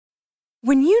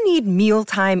When you need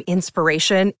mealtime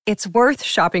inspiration, it's worth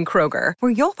shopping Kroger,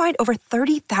 where you'll find over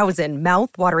 30,000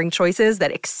 mouth-watering choices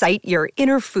that excite your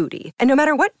inner foodie. And no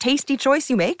matter what tasty choice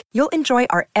you make, you'll enjoy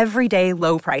our everyday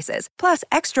low prices, plus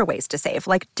extra ways to save,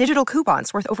 like digital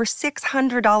coupons worth over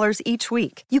 $600 each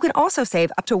week. You can also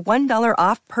save up to $1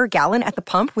 off per gallon at the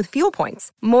pump with fuel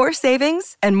points. More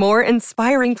savings and more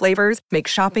inspiring flavors make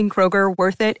shopping Kroger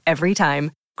worth it every time.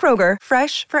 Kroger,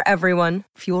 fresh for everyone.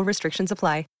 Fuel restrictions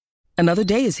apply. Another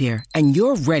day is here, and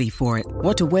you're ready for it.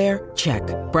 What to wear? Check.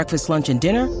 Breakfast, lunch, and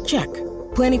dinner? Check.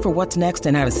 Planning for what's next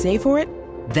and how to save for it?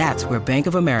 That's where Bank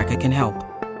of America can help.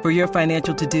 For your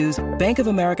financial to-dos, Bank of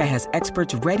America has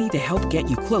experts ready to help get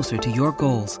you closer to your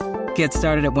goals. Get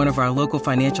started at one of our local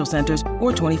financial centers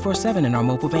or 24/7 in our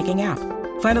mobile banking app.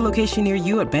 Find a location near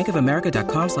you at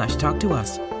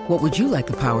bankofamerica.com/talktous. What would you like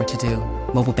the power to do?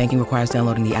 Mobile banking requires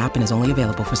downloading the app and is only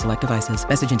available for select devices.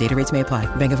 Message and data rates may apply.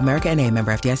 Bank of America N.A.,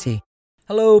 member FDIC.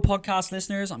 Hello, podcast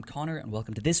listeners. I'm Connor, and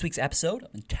welcome to this week's episode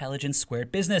of Intelligence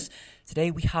Squared Business. Today,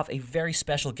 we have a very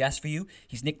special guest for you.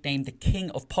 He's nicknamed the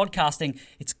King of Podcasting.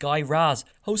 It's Guy Raz,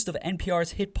 host of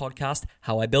NPR's hit podcast,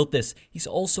 How I Built This. He's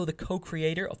also the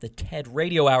co-creator of the TED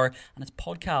Radio Hour, and his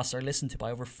podcasts are listened to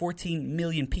by over 14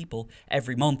 million people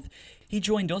every month. He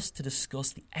joined us to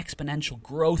discuss the exponential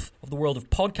growth of the world of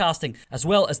podcasting, as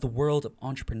well as the world of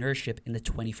entrepreneurship in the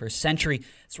 21st century.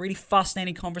 It's a really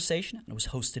fascinating conversation, and it was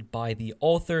hosted by the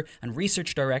author and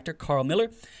research director, Carl Miller.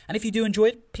 And if you do enjoy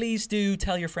it, please do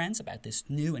tell your friends about this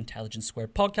new Intelligence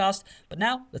Squared podcast. But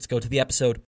now, let's go to the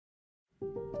episode.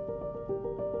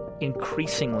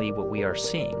 Increasingly, what we are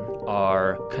seeing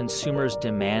are consumers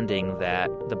demanding that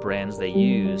the brands they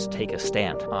use take a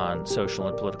stand on social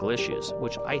and political issues,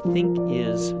 which I think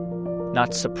is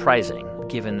not surprising,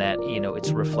 given that, it's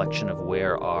a reflection of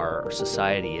where our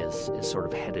society is sort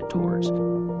of headed towards.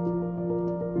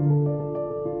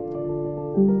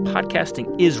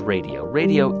 Podcasting is radio.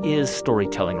 Radio is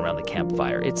storytelling around the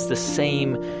campfire. It's the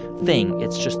same thing.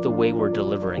 It's just the way we're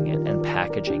delivering it and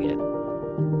packaging it.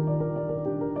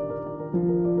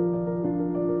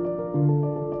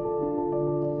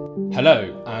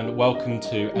 Hello, and welcome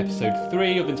to episode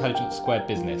 3 of Intelligence Squared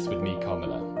Business with me, Carl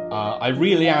Miller. I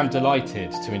really am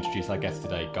delighted to introduce our guest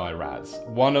today, Guy Raz,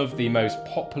 one of the most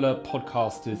popular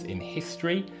podcasters in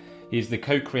history. He is the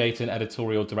co-creator and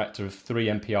editorial director of 3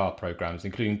 NPR programs,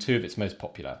 including 2 of its most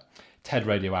popular, TED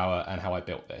Radio Hour and How I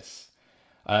Built This.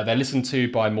 They're listened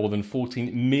to by more than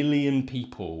 14 million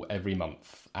people every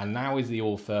month, and now is the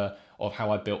author of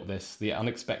How I Built This, The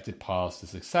Unexpected Path to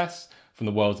Success from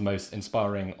the world's most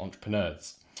inspiring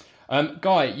entrepreneurs.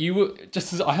 Guy,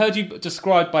 I heard you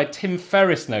described by Tim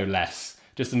Ferriss, no less,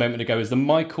 just a moment ago, as the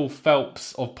Michael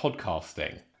Phelps of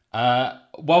podcasting.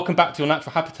 Welcome back to your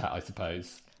natural habitat, I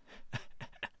suppose.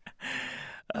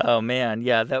 Oh, man.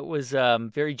 Yeah, that was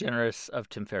very generous of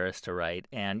Tim Ferriss to write.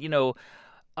 And,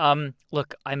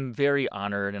 look, I'm very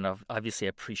honored and obviously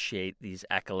appreciate these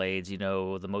accolades,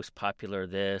 the most popular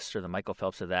this or the Michael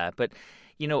Phelps of that. But,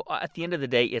 at the end of the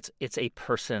day, it's a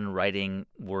person writing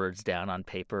words down on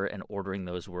paper and ordering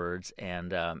those words.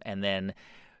 And then,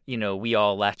 we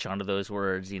all latch onto those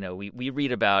words. We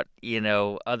read about,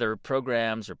 other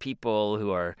programs or people who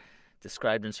are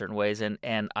described in certain ways.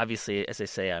 And obviously, as I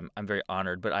say, I'm very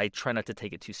honored, but I try not to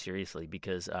take it too seriously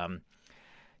because,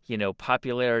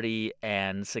 popularity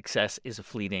and success is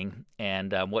fleeting,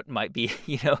 and what might be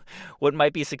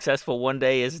successful one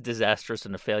day is disastrous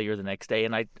and a failure the next day,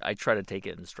 and I try to take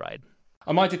it in stride.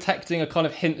 Am I detecting a kind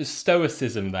of hint of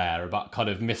stoicism there about kind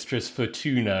of Mistress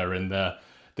Fortuna and the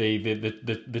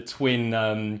twin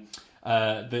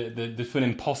the twin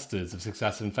imposters of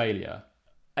success and failure?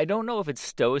 I don't know if it's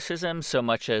stoicism so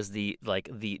much as the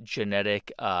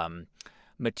genetic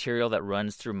material that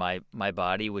runs through my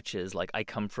body, which is like I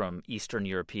come from Eastern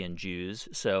European Jews,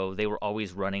 so they were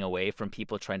always running away from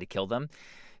people trying to kill them.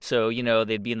 So,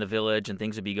 they'd be in the village and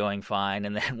things would be going fine,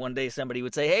 and then one day somebody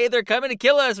would say, "Hey, they're coming to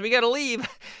kill us, we got to leave."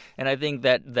 And I think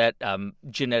that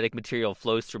genetic material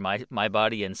flows through my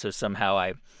body, and so somehow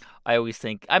I always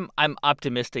think I'm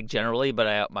optimistic generally,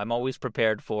 but I'm always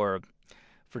prepared for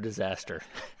disaster.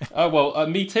 Oh, well,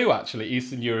 me too, actually.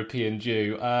 Eastern European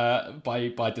Jew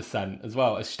by descent as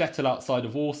well. A shtetl outside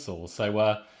of Warsaw.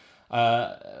 So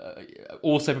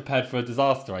also prepared for a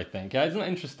disaster, I think. Yeah, isn't it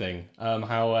interesting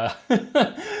how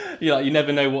you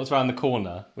never know what's around the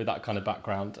corner with that kind of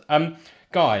background.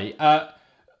 Guy,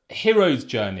 heroes'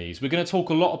 journeys. We're going to talk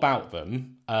a lot about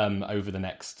them over the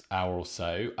next hour or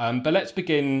so. But let's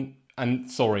begin, and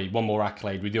sorry, one more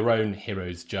accolade, with your own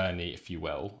hero's journey, if you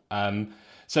will.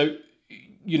 So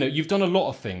you've done a lot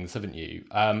of things, haven't you?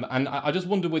 And I just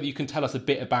wonder whether you can tell us a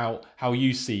bit about how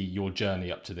you see your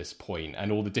journey up to this point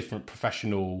and all the different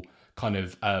professional kind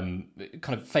of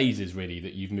phases really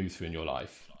that you've moved through in your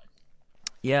life.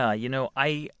 Yeah,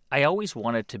 I always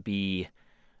wanted to be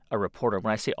a reporter.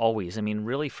 When I say always, I mean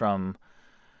really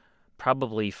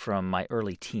probably from my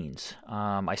early teens.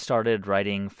 I started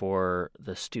writing for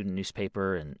the student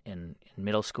newspaper in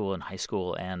middle school and high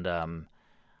school, and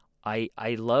I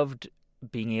loved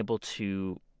being able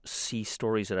to see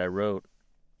stories that I wrote,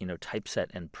 typeset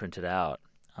and printed out.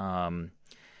 And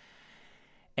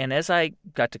as I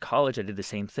got to college, I did the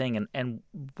same thing. And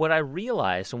what I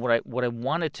realized and what I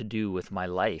wanted to do with my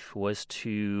life was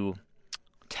to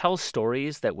tell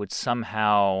stories that would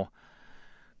somehow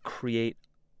create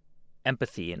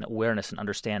empathy and awareness and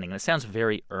understanding. And it sounds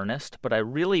very earnest, but I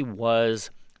really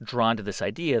was drawn to this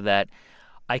idea that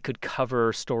I could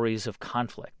cover stories of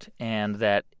conflict, and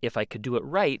that if I could do it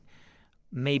right,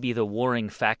 maybe the warring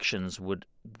factions would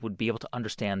be able to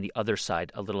understand the other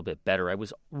side a little bit better. I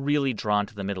was really drawn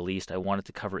to the Middle East. I wanted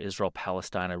to cover Israel,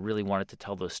 Palestine. I really wanted to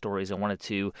tell those stories. I wanted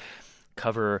to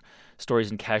cover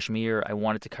stories in Kashmir. I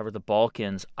wanted to cover the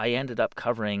Balkans. I ended up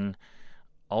covering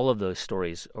all of those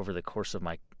stories over the course of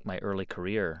my early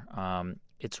career.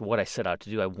 It's what I set out to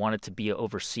do. I wanted to be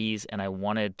overseas, and I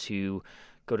wanted to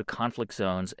go to conflict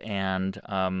zones and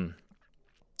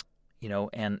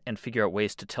figure out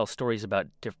ways to tell stories about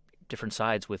different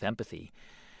sides with empathy.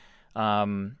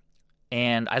 And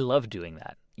I loved doing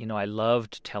that. I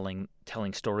loved telling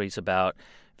stories about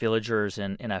villagers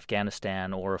in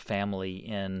Afghanistan, or a family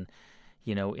in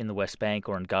the West Bank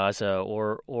or in Gaza,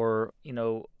 or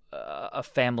a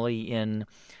family in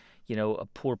a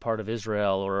poor part of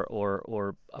Israel,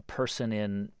 or a person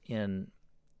in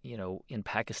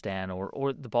Pakistan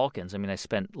or the Balkans. I mean, I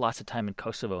spent lots of time in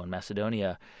Kosovo and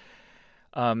Macedonia.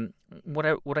 What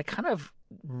I kind of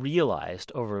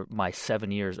realized over my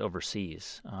 7 years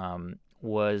overseas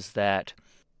was that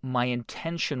my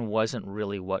intention wasn't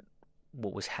really what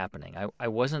was happening. I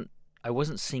wasn't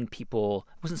seeing people.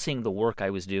 I wasn't seeing the work I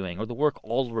was doing, or the work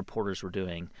all the reporters were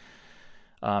doing,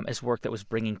 as work that was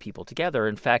bringing people together.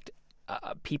 In fact,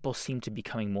 people seem to be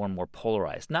becoming more and more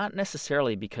polarized, not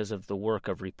necessarily because of the work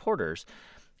of reporters,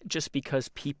 just because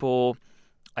people,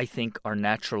 I think, are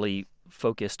naturally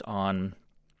focused on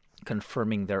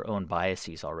confirming their own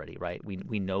biases already, right?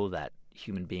 We know that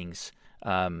human beings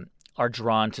are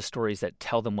drawn to stories that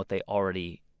tell them what they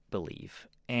already believe.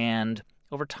 And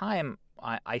over time,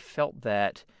 I felt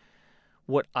that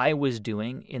what I was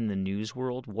doing in the news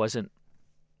world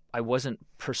I wasn't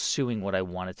pursuing what I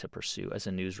wanted to pursue as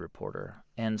a news reporter.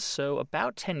 And so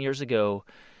about 10 years ago,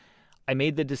 I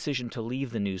made the decision to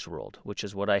leave the news world, which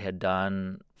is what I had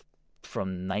done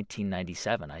from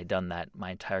 1997. I had done that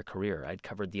my entire career. I'd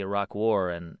covered the Iraq War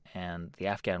and the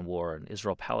Afghan War and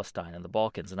Israel, Palestine, and the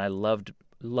Balkans, and I loved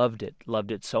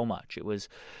it so much. It was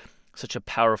such a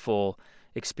powerful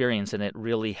experience, and it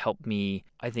really helped me,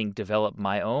 I think, develop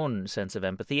my own sense of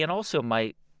empathy and also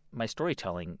my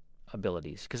storytelling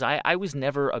abilities, because I was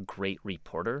never a great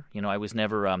reporter. I was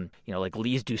never like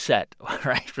Lise Doucette,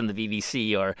 right, from the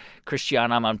BBC, or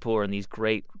Christiane Amanpour, and these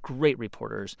great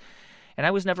reporters. And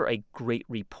I was never a great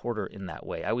reporter in that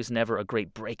way. I was never a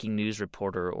great breaking news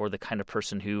reporter, or the kind of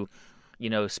person who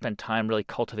spent time really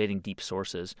cultivating deep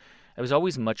sources. I was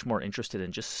always much more interested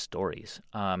in just stories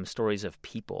of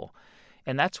people.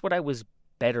 And that's what I was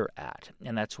better at,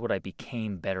 and that's what I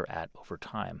became better at over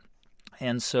time.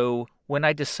 And so when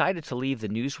I decided to leave the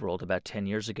news world about 10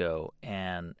 years ago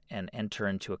and enter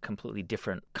into a completely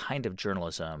different kind of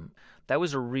journalism, that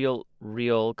was a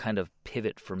real kind of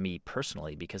pivot for me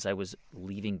personally, because I was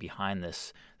leaving behind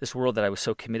this world that I was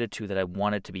so committed to, that I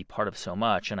wanted to be part of so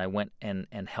much. And I went and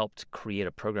helped create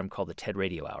a program called the TED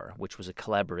Radio Hour, which was a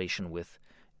collaboration with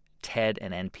TED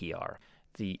and NPR,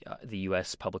 the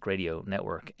U.S. public radio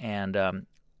network. And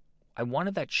I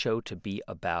wanted that show to be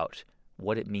about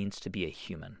what it means to be a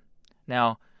human.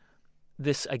 Now,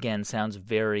 this again sounds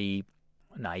very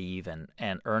naive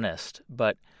and earnest,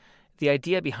 but the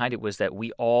idea behind it was that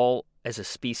we all, as a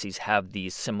species, have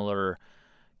these similar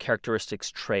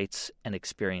characteristics, traits, and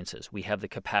experiences. We have the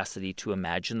capacity to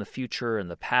imagine the future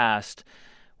and the past.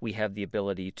 We have the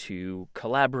ability to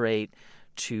collaborate,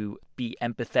 to be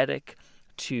empathetic,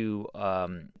 to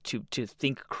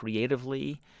think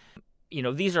creatively.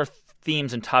 These are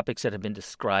themes and topics that have been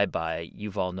described by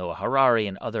Yuval Noah Harari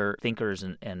and other thinkers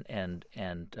and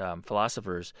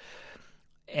philosophers.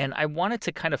 And I wanted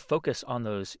to kind of focus on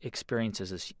those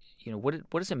experiences as, what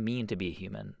does it mean to be a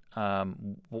human?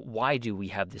 Why do we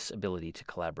have this ability to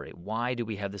collaborate? Why do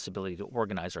we have this ability to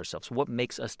organize ourselves? What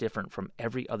makes us different from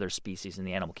every other species in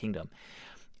the animal kingdom?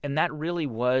 And that really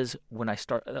was when I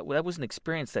started. That was an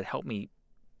experience that helped me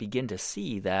begin to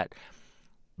see that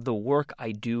the work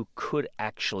I do could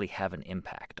actually have an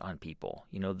impact on people.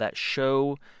 That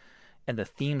show and the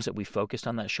themes that we focused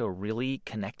on that show really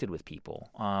connected with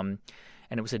people.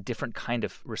 And it was a different kind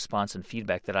of response and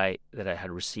feedback that I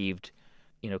had received,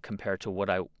 compared to what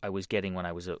I was getting when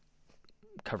I was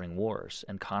covering wars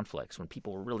and conflicts, when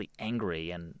people were really angry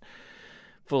and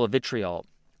full of vitriol.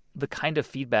 The kind of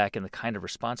feedback and the kind of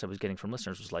response I was getting from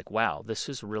listeners was like, wow, this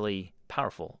is really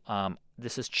powerful.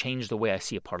 This has changed the way I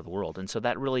see a part of the world. And so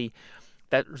that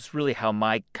was really how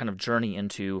my kind of journey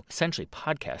into essentially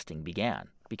podcasting began,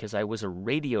 because I was a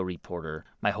radio reporter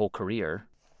my whole career,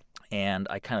 and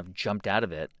I kind of jumped out of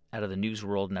the news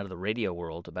world and out of the radio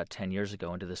world about 10 years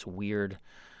ago into this weird,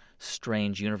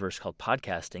 strange universe called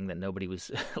podcasting that nobody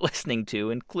was listening to,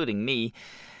 including me.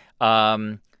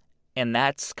 And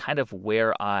that's kind of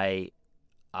where I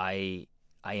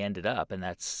ended up, and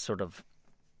that's sort of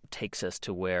takes us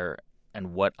to where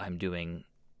and what I'm doing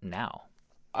now.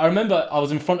 I remember I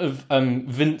was in front of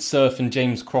Vint Cerf and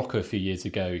James Crocker a few years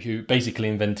ago, who basically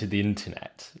invented the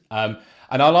internet. And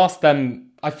I'll ask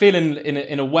them, I feel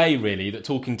in a way really that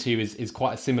talking to you is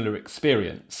quite a similar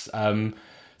experience.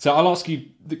 So I'll ask you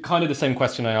the same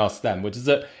question I asked them, which is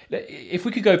that if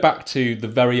we could go back to the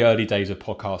very early days of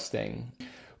podcasting,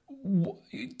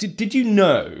 did you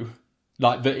know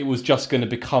that it was just going to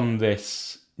become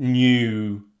this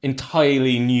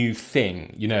entirely new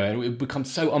thing, and it would become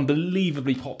so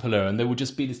unbelievably popular, and there would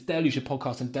just be this deluge of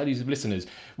podcasts and deluge of listeners?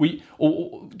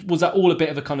 Or was that all a bit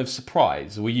of a kind of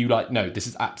surprise? Or were you like, no, this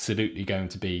is absolutely going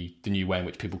to be the new way in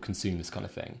which people consume this kind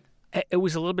of thing? It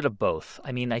was a little bit of both.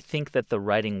 I mean, I think that the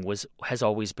writing has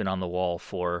always been on the wall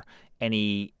for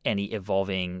any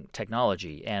evolving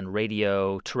technology, and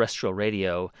terrestrial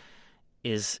radio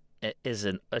is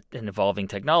an evolving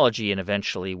technology, and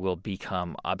eventually will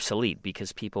become obsolete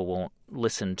because people won't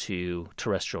listen to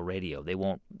terrestrial radio. They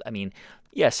won't. I mean,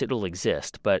 yes, it'll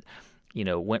exist, but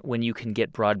when you can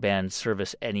get broadband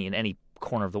service in any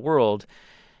corner of the world,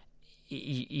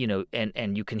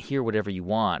 and you can hear whatever you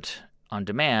want on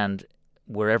demand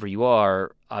wherever you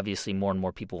are, obviously more and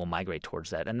more people will migrate towards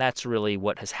that. And that's really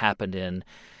what has happened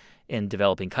in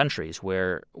developing countries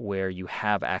where you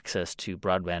have access to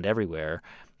broadband everywhere.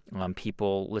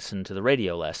 People listen to the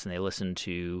radio less and they listen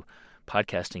to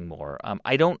podcasting more.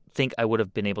 I don't think I would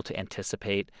have been able to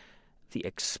anticipate the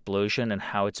explosion and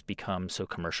how it's become so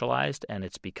commercialized, and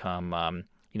it's become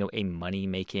a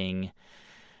money-making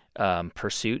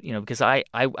pursuit, because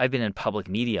I've been in public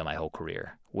media my whole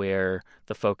career, where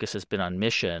the focus has been on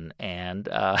mission and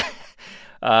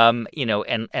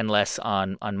and less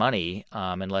on money,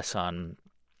 and less on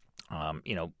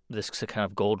this kind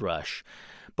of gold rush.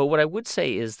 But what I would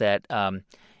say is that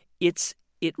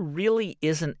it really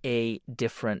isn't a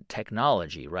different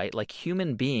technology, right? Like,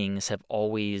 human beings have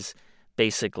always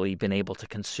basically been able to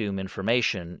consume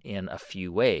information in a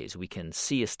few ways. We can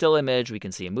see a still image, we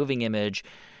can see a moving image,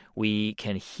 we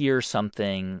can hear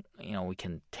something, we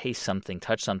can taste something,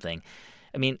 touch something.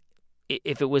 I mean,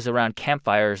 if it was around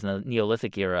campfires in the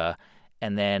Neolithic era,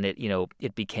 and then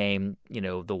it became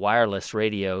the wireless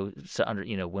radio,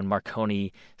 when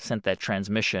Marconi sent that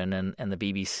transmission, and the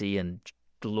BBC and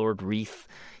Lord Reith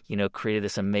created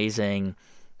this amazing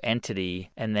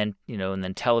entity, and then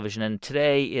television, and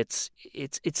today it's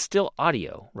still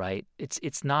audio, right?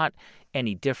 It's not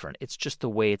any different. It's just the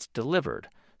way it's delivered.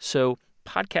 So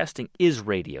podcasting is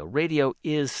radio. Radio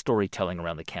is storytelling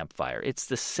around the campfire. It's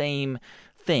the same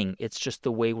thing. It's just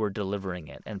the way we're delivering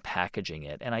it and packaging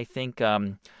it. And I think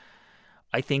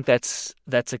that's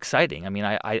exciting. I mean,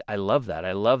 I love that.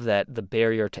 I love that the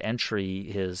barrier to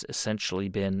entry has essentially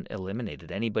been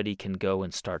eliminated. Anybody can go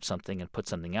and start something and put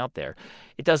something out there.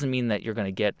 It doesn't mean that you're going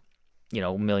to get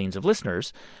millions of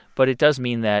listeners, but it does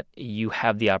mean that you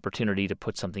have the opportunity to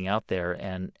put something out there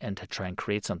and to try and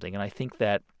create something. And I think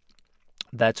that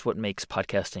that's what makes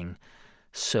podcasting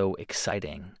so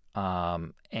exciting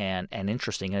and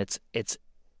interesting. And it's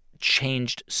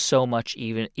changed so much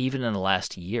even in the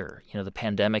last year. The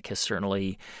pandemic has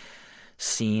certainly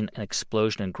seen an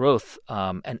explosion in growth,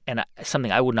 and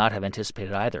something I would not have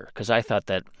anticipated either, because I thought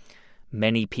that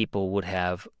many people would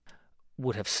have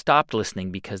stopped listening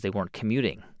because they weren't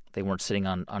commuting. They weren't sitting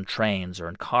on trains or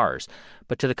in cars.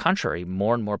 But to the contrary,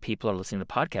 more and more people are listening to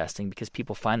podcasting because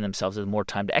people find themselves with more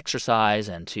time to exercise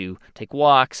and to take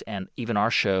walks, and even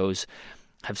our shows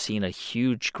have seen a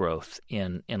huge growth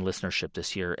in listenership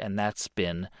this year, and that's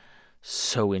been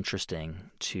so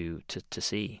interesting to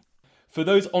see. For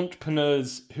those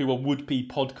entrepreneurs who are would-be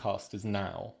podcasters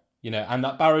now, and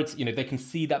that barrier, they can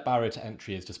see that barrier to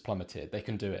entry has just plummeted. They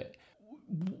can do it.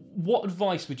 What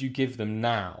advice would you give them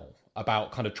now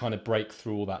about kind of trying to break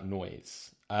through all that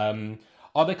noise?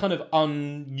 Are there kind of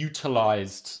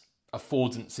unutilized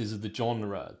affordances of the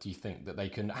genre, do you think, that they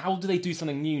can... How do they do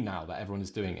something new now that everyone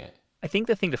is doing it? I think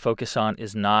the thing to focus on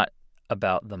is not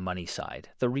about the money side.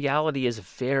 The reality is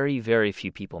very, very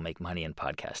few people make money in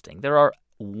podcasting. There are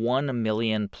 1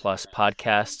 million plus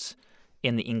podcasts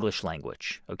in the English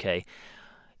language, okay?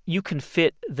 You can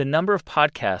fit the number of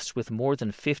podcasts with more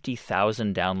than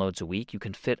 50,000 downloads a week. You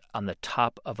can fit on the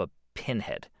top of a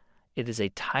pinhead. It is a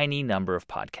tiny number of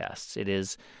podcasts. It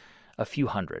is a few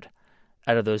hundred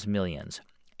out of those millions.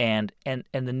 And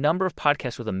the number of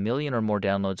podcasts with 1 million or more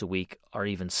downloads a week are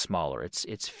even smaller.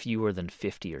 It's fewer than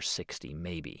 50 or 60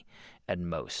 maybe at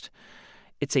most.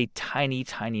 It's a tiny,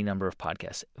 tiny number of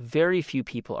podcasts. Very few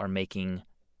people are making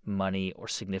money or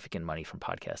significant money from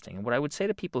podcasting. And what I would say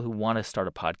to people who want to start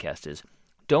a podcast is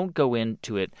don't go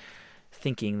into it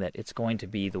thinking that it's going to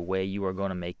be the way you are going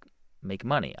to make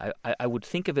money. I would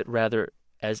think of it rather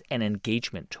as an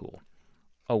engagement tool,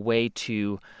 a way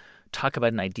to talk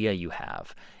about an idea you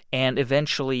have, and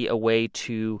eventually a way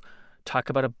to talk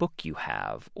about a book you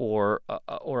have or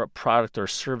a product or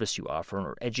service you offer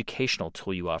or educational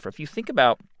tool you offer. If you think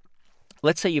about,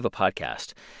 let's say you have a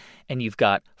podcast and you've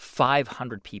got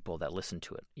 500 people that listen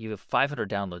to it. You have 500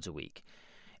 downloads a week.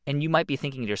 And you might be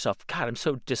thinking to yourself, God, I'm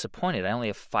so disappointed. I only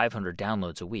have 500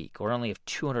 downloads a week, or I only have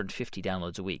 250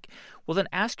 downloads a week. Well, then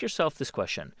ask yourself this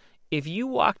question. If you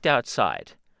walked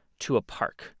outside to a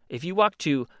park, if you walked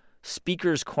to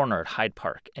Speaker's Corner at Hyde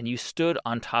Park and you stood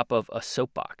on top of a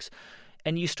soapbox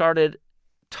and you started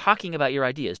talking about your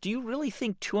ideas, do you really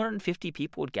think 250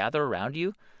 people would gather around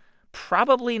you?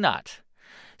 Probably not.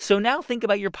 So now think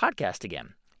about your podcast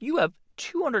again. You have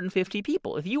 250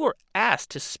 people. If you were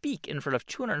asked to speak in front of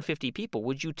 250 people,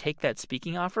 would you take that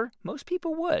speaking offer? Most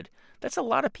people would. That's a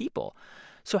lot of people.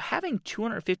 So having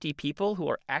 250 people who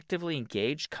are actively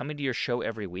engaged coming to your show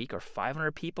every week, or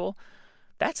 500 people,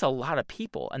 that's a lot of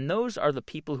people. And those are the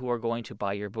people who are going to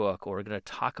buy your book, or are going to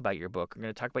talk about your book, or are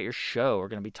going to talk about your show, or are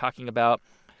going to be talking about,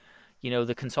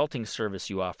 the consulting service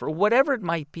you offer, whatever it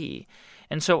might be.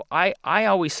 And so I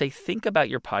always say, think about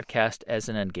your podcast as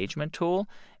an engagement tool,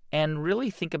 and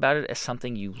really think about it as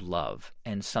something you love,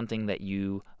 and something that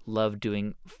you love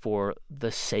doing for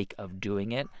the sake of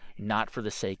doing it, not for the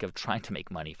sake of trying to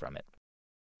make money from it.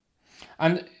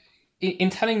 And in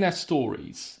telling their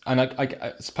stories, and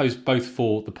I suppose both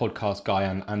for the podcast guy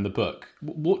and the book,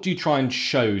 what do you try and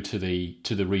show to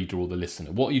the reader or the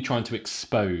listener? What are you trying to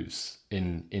expose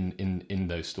in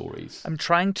those stories? I'm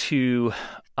trying to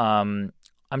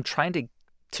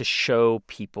show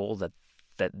people that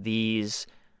these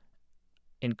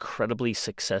incredibly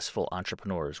successful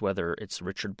entrepreneurs, whether it's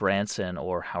Richard Branson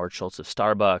or Howard Schultz of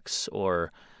Starbucks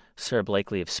or Sarah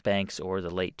Blakely of Spanx or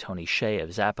the late Tony Hsieh of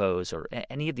Zappos or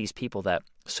any of these people that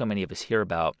so many of us hear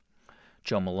about,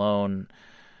 Joe Malone,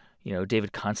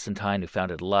 David Constantine who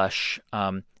founded Lush,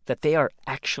 that they are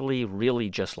actually really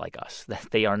just like us, that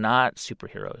they are not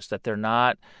superheroes, that they're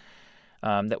not,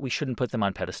 that we shouldn't put them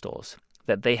on pedestals,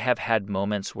 that they have had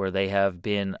moments where they have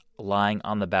been lying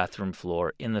on the bathroom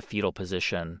floor in the fetal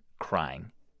position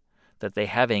crying, that they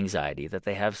have anxiety, that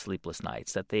they have sleepless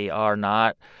nights, that they are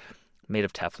not made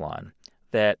of Teflon,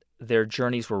 that their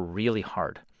journeys were really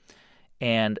hard.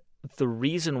 And the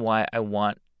reason why I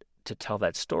want to tell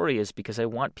that story is because I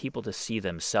want people to see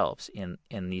themselves in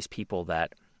these people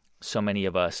that so many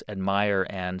of us admire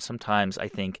and sometimes I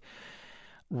think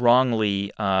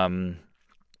wrongly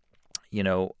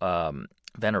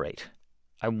venerate.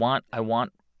 I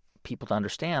want people to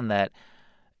understand that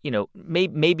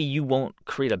maybe you won't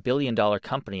create $1 billion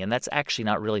company, and that's actually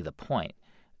not really the point.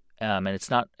 And it's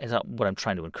not what I'm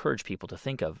trying to encourage people to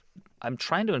think of. I'm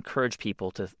trying to encourage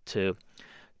people to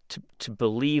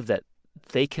believe that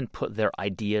they can put their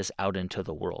ideas out into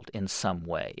the world in some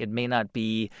way. It may not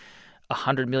be a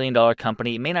 $100 million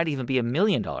company. It may not even be $1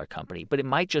 million company, but it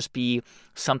might just be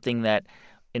something that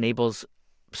enables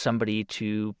somebody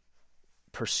to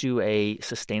pursue a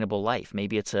sustainable life.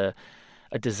 Maybe it's a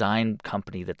design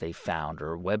company that they found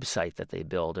or a website that they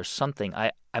build or something.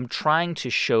 I'm trying to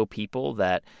show people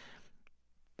that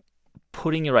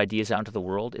putting your ideas out into the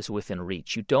world is within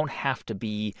reach. You don't have to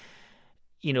be,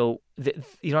 you don't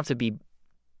have to be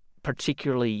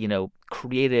particularly,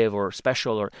 creative or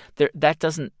special or that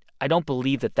doesn't. I don't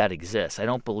believe that exists. I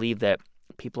don't believe that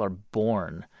people are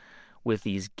born with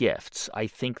these gifts. I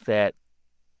think that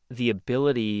the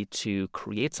ability to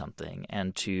create something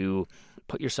and to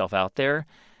put yourself out there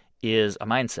is a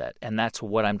mindset. And that's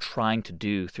what I'm trying to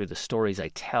do through the stories I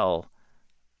tell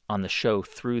on the show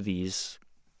through these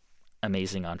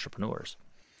amazing entrepreneurs.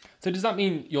 So does that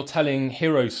mean you're telling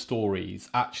hero stories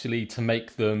actually to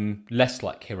make them less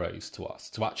like heroes to us,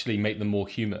 to actually make them more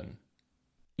human?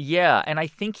 Yeah, and I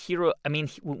think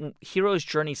heroes'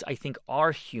 journeys, I think,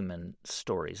 are human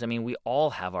stories. I mean, we all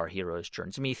have our heroes'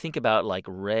 journeys. I mean, you think about like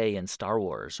Rey in Star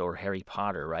Wars or Harry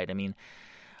Potter, right? I mean,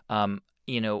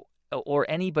 or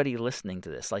anybody listening to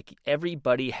this, like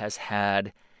everybody has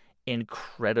had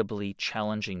incredibly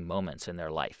challenging moments in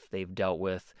their life. They've dealt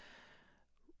with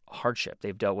hardship.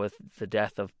 They've dealt with the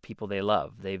death of people they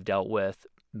love. They've dealt with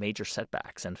major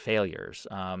setbacks and failures,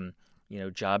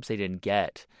 jobs they didn't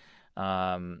get,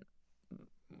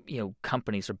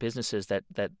 companies or businesses that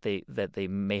they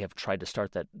may have tried to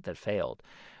start that failed.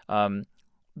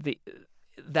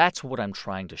 That's what I'm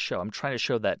trying to show. I'm trying to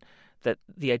show that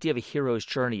the idea of a hero's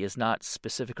journey is not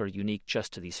specific or unique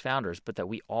just to these founders, but that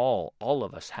we all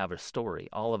of us have a story.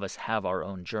 All of us have our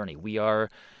own journey. We are,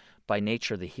 by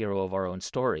nature, the hero of our own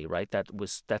story, right?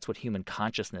 That's what human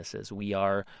consciousness is. We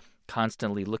are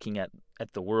constantly looking at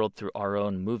the world through our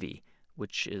own movie,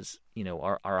 which is,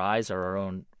 our eyes are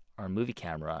our movie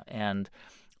camera. And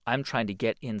I'm trying to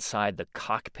get inside the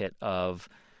cockpit of,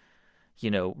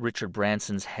 Richard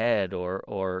Branson's head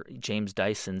or James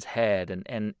Dyson's head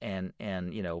and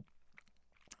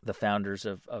the founders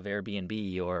of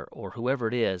Airbnb or whoever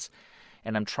it is.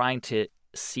 And I'm trying to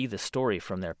see the story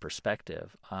from their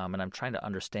perspective. And I'm trying to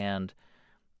understand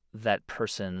that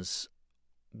person's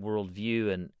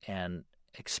worldview and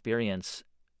experience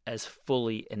as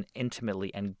fully and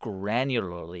intimately and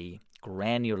granular in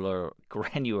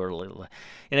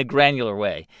a granular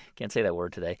way. Can't say that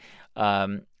word today.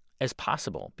 As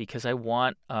possible, because I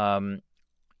want, I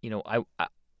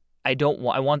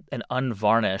want an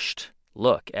unvarnished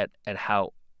look at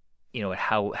how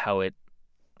it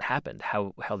happened,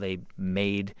 how they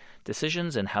made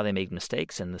decisions and how they made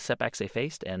mistakes and the setbacks they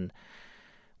faced, and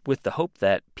with the hope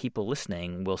that people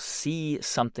listening will see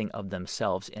something of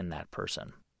themselves in that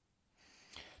person.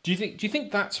 Do you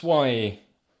think that's why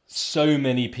so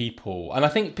many people, and I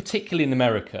think particularly in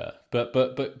America, but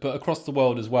across the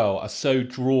world as well, are so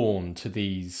drawn to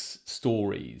these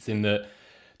stories, in that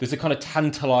there's a kind of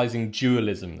tantalizing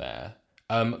dualism there.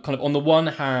 Kind of on the one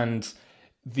hand,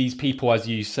 these people, as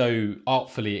you so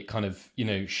artfully kind of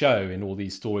show in all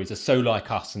these stories, are so like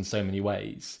us in so many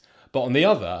ways. But on the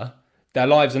other, their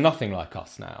lives are nothing like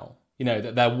us now.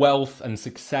 That their wealth and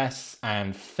success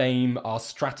and fame are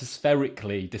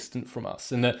stratospherically distant from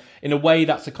us. And that in a way,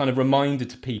 that's a kind of reminder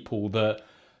to people that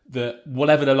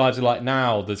whatever their lives are like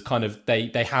now, there's kind of,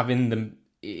 they have in them,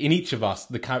 in each of us,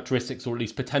 the characteristics or at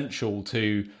least potential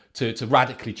to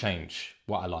radically change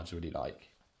what our lives are really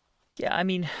like. Yeah, I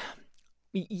mean,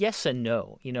 yes and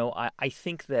no. I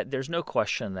think that there's no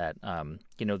question that,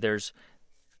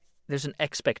 there's an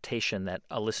expectation that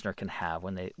a listener can have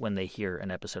when they hear an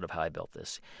episode of How I Built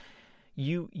This.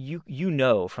 You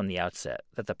know from the outset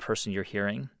that the person you're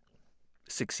hearing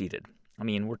succeeded. I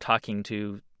mean, we're talking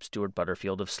to Stuart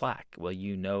Butterfield of Slack. Well,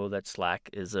 you know that Slack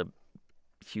is a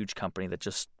huge company that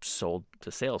just sold to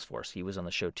Salesforce. He was on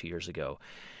the show 2 years ago.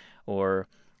 Or,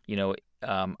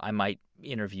 I might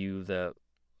interview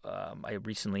I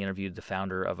recently interviewed the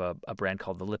founder of a brand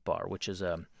called The Lip Bar, which is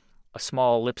a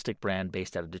small lipstick brand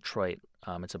based out of Detroit.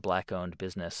 It's a black-owned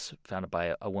business founded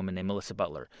by a woman named Melissa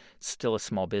Butler. It's still a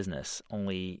small business,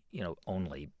 only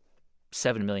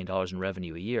 $7 million in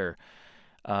revenue a year,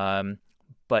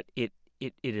 but it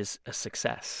is a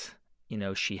success.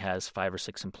 She has 5 or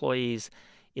 6 employees.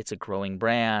 It's a growing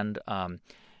brand.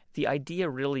 The idea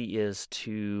really is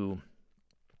to,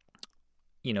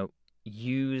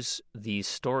 use these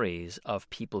stories of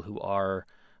people who are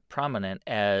prominent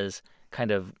as kind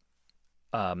of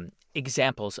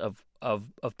examples of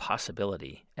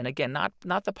possibility. And again,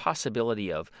 not the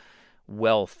possibility of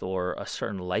wealth or a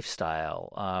certain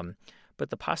lifestyle, but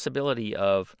the possibility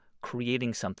of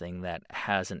creating something that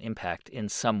has an impact in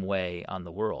some way on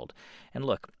the world. And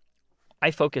look,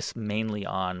 I focus mainly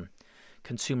on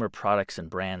consumer products and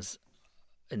brands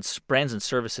and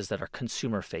services that are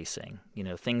consumer facing,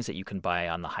 things that you can buy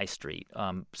on the high street,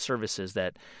 services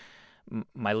that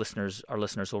our listeners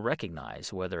will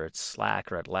recognize, whether it's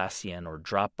Slack or Atlassian or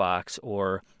Dropbox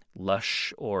or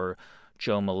Lush or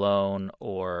Joe Malone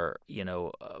or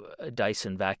a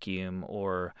Dyson vacuum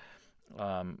or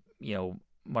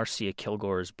Marcia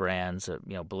Kilgore's brands,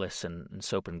 Bliss and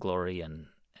Soap and Glory and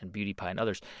Beauty Pie and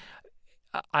others.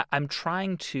 I'm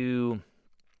trying to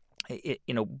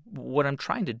what I'm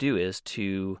trying to do is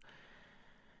to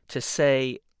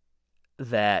say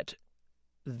that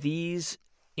these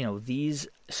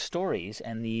stories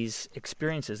and these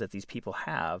experiences that these people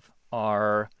have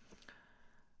are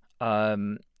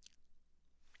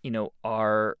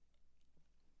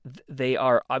they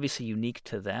are obviously unique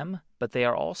to them, but they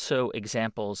are also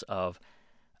examples of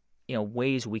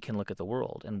ways we can look at the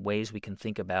world and ways we can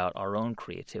think about our own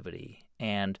creativity.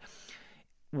 And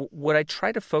what I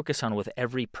try to focus on with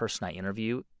every person I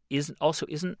interview isn't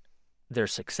their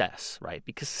success, right?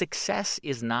 Because success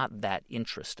is not that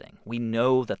interesting. We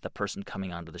know that the person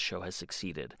coming onto the show has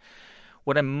succeeded.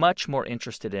 What I'm much more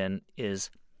interested in is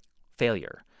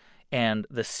failure and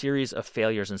the series of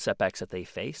failures and setbacks that they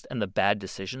faced and the bad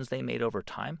decisions they made over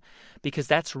time, because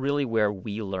that's really where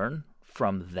we learn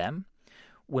from them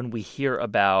when we hear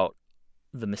about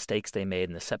the mistakes they made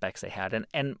and the setbacks they had.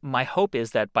 And my hope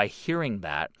is that by hearing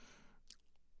that,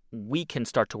 we can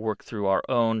start to work through our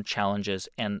own challenges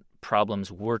and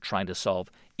problems we're trying to solve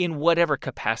in whatever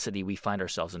capacity we find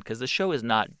ourselves in. Because the show it's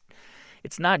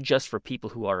not just for people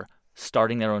who are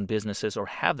starting their own businesses or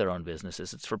have their own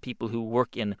businesses. It's for people who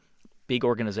work in big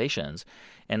organizations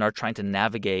and are trying to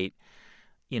navigate,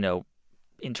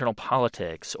 internal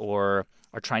politics or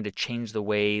are trying to change the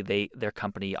way their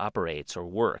company operates or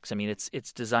works. I mean,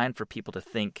 it's designed for people to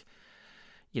think,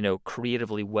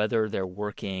 creatively, whether they're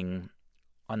working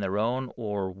on their own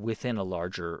or within a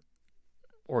larger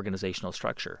organizational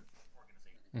structure.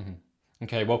 Mm-hmm.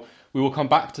 Okay, well, we will come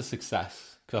back to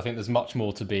success because I think there's much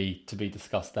more to be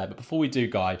discussed there. But before we do,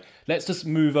 Guy, let's just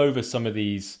move over some of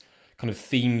these kind of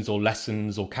themes or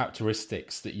lessons or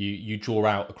characteristics that you draw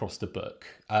out across the book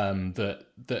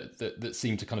that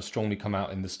seem to kind of strongly come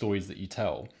out in the stories that you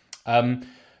tell.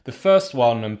 The first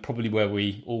one, and probably where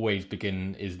we always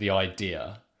begin, is the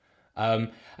idea.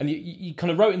 And you kind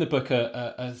of wrote in the book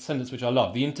a sentence which I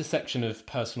love: the intersection of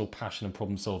personal passion and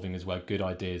problem solving is where good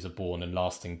ideas are born and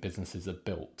lasting businesses are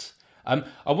built. I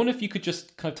wonder if you could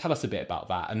just kind of tell us a bit about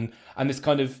that and this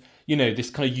kind of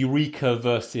eureka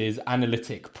versus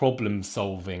analytic problem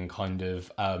solving kind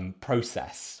of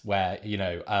process where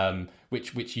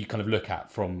which you kind of look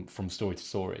at from story to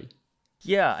story.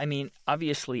 Yeah, I mean,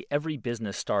 obviously every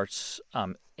business starts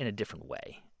in a different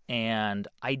way. And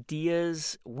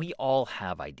ideas, we all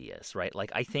have ideas, right?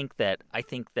 Like I think that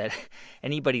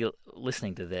anybody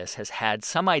listening to this has had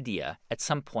some idea at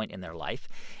some point in their life,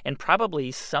 and probably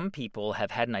some people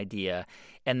have had an idea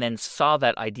and then saw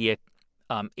that idea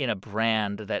in a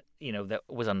brand that that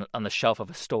was on the shelf of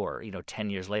a store 10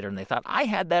 years later, and they thought, I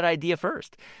had that idea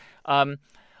first.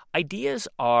 Ideas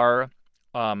are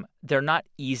they're not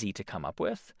easy to come up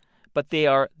with, but they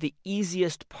are the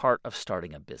easiest part of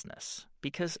starting a business,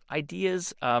 because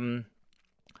ideas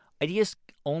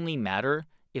only matter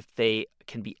if they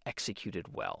can be executed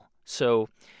well. So,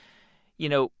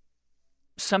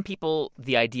 some people,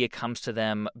 the idea comes to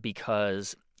them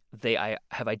because they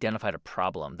have identified a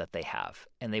problem that they have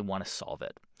and they want to solve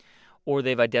it. Or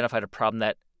they've identified a problem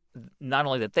that not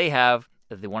only that they have,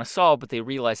 that they want to solve, but they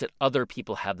realize that other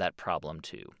people have that problem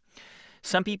too.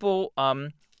 Some people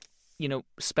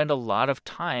spend a lot of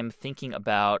time thinking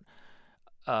about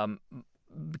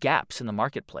gaps in the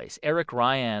marketplace. Eric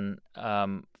Ryan,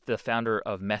 the founder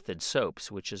of Method Soaps,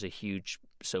 which is a huge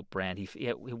soap brand,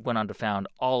 he went on to found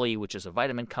Ollie, which is a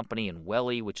vitamin company, and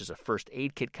Welly, which is a first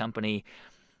aid kit company.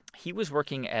 He was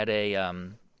working at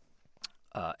an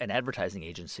advertising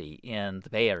agency in the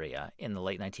Bay Area in the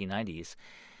late 1990s.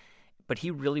 But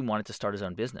he really wanted to start his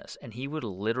own business, and he would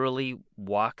literally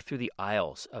walk through the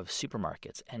aisles of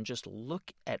supermarkets and just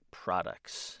look at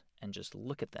products and just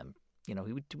look at them. He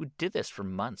did this for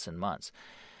months and months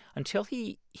until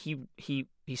he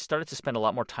started to spend a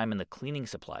lot more time in the cleaning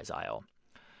supplies aisle,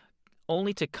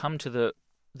 only to come to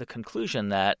the conclusion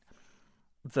that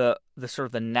the sort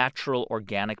of the natural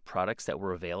organic products that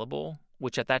were available,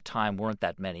 which at that time weren't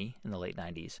that many in the late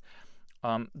 90s,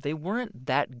 they weren't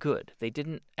that good. They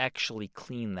didn't actually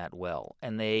clean that well,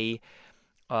 and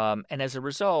and as a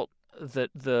result,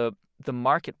 the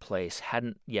marketplace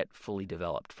hadn't yet fully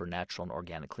developed for natural and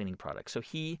organic cleaning products. So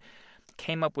he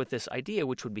came up with this idea,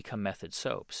 which would become Method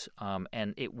Soaps,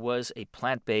 and it was a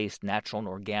plant-based, natural and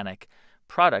organic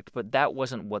product, but that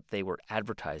wasn't what they were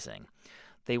advertising.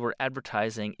 They were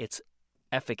advertising its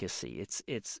efficacy,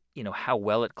 its how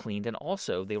well it cleaned, and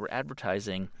also they were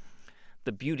advertising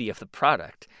the beauty of the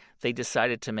product. They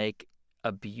decided to make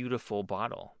a beautiful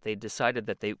bottle. They decided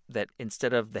that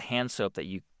instead of the hand soap that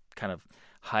you kind of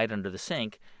hide under the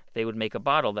sink, they would make a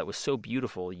bottle that was so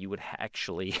beautiful you would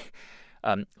actually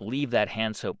leave that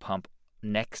hand soap pump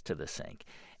next to the sink.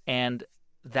 And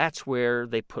that's where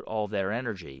they put all their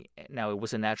energy. Now, it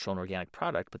was a natural and organic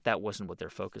product, but that wasn't what their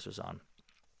focus was on.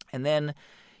 And then,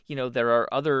 there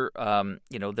are other,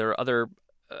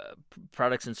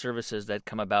 products and services that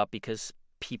come about because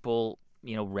people,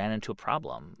 ran into a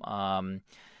problem,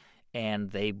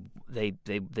 and they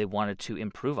wanted to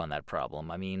improve on that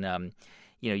problem. I mean,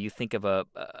 you think of a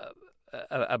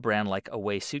brand like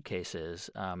Away Suitcases.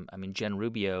 Jen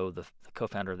Rubio, the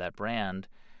co-founder of that brand,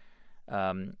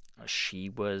 she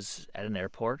was at an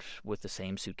airport with the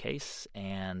same suitcase,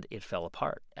 and it fell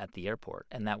apart at the airport.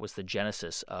 And that was the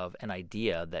genesis of an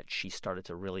idea that she started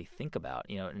to really think about,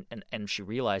 and she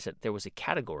realized that there was a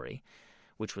category,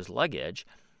 which was luggage,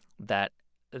 that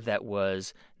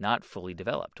was not fully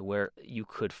developed, where you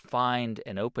could find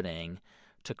an opening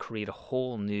to create a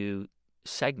whole new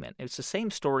segment. It's the same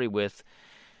story with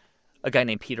a guy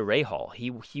named Peter Rahal.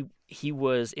 He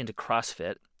was into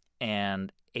CrossFit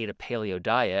and ate a paleo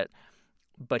diet,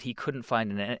 but he couldn't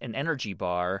find an energy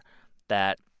bar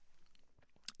that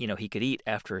he could eat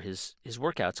after his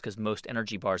workouts, because most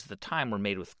energy bars at the time were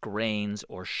made with grains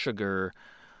or sugar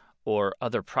or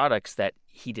other products that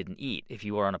he didn't eat. If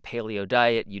you are on a paleo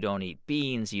diet, you don't eat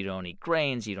beans, you don't eat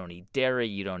grains, you don't eat dairy,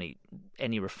 you don't eat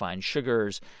any refined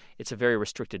sugars. It's a very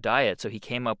restricted diet. So he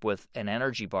came up with an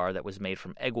energy bar that was made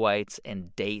from egg whites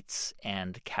and dates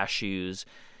and cashews,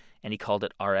 and he called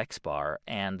it RX Bar.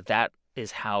 And that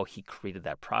is how he created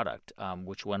that product,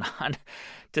 which went on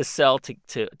to sell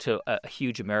to a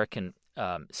huge American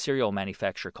cereal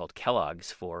manufacturer called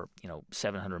Kellogg's for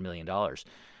 $700 million.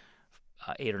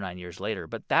 8 or 9 years later.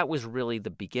 But that was really the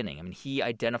beginning. I mean, he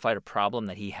identified a problem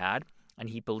that he had,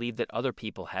 and he believed that other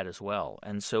people had as well.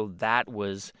 And so that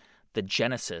was the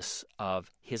genesis of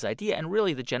his idea, and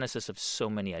really the genesis of so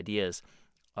many ideas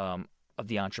of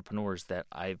the entrepreneurs that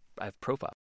I've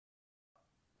profiled.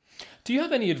 Do you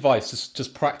have any advice,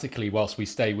 just practically, whilst we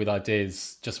stay with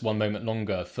ideas just one moment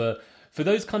longer, for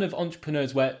those kind of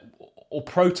entrepreneurs or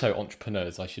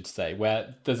proto-entrepreneurs, I should say,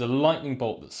 where there's a lightning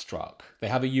bolt that's struck, they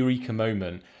have a eureka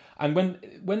moment, and when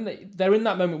they're in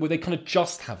that moment where they kind of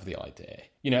just have the idea,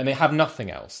 and they have nothing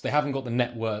else, they haven't got the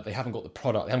network, they haven't got the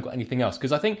product, they haven't got anything else,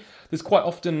 because I think there's quite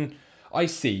often, I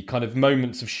see kind of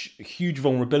moments of huge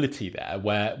vulnerability there,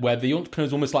 where the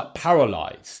entrepreneur's almost like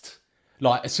paralyzed,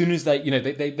 like as soon as they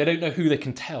don't know who they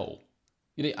can tell,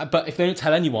 but if they don't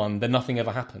tell anyone, then nothing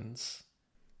ever happens.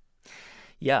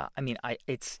 Yeah, I mean,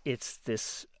 it's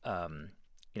this, and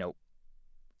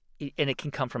it can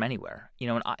come from anywhere,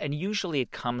 and usually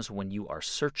it comes when you are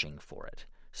searching for it.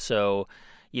 So,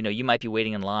 you might be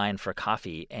waiting in line for a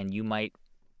coffee, and you might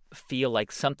feel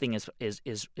like something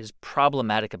is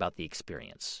problematic about the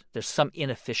experience. There's some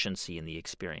inefficiency in the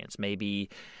experience. Maybe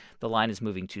the line is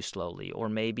moving too slowly, or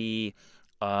maybe,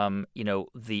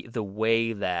 the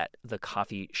way that the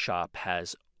coffee shop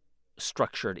has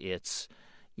structured its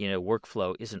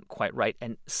workflow isn't quite right,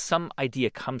 and some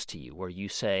idea comes to you where you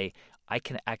say, I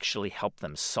can actually help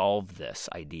them solve this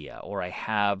idea, or I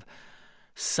have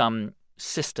some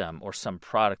system or some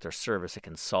product or service that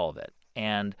can solve it.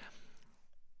 And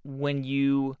when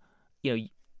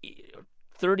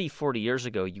 30, 40 years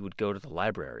ago, you would go to the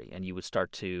library and you would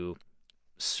start to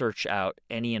search out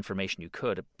any information you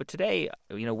could. But today,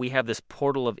 we have this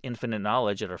portal of infinite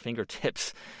knowledge at our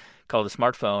fingertips called a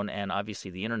smartphone and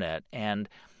obviously the internet. And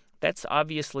that's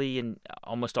obviously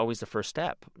almost always the first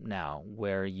step now,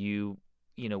 where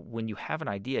when you have an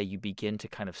idea, you begin to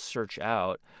kind of search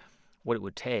out what it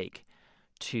would take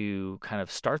to kind of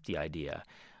start the idea.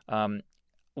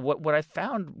 What I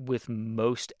found with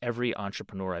most every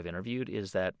entrepreneur I've interviewed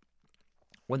is that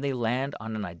when they land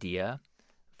on an idea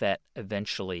that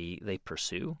eventually they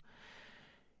pursue,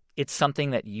 it's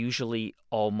something that usually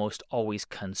almost always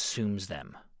consumes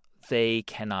them. They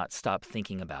cannot stop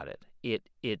thinking about it.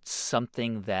 It's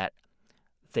something that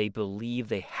they believe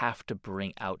they have to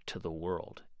bring out to the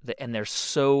world. And they're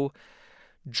so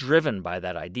driven by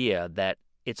that idea that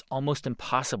it's almost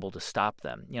impossible to stop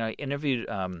them. I interviewed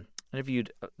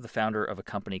the founder of a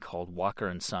company called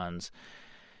Walker & Sons.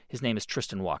 His name is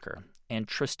Tristan Walker. And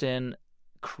Tristan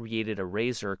created a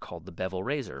razor called the Bevel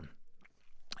Razor.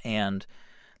 And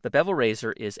the Bevel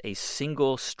Razor is a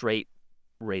single straight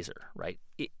razor, right?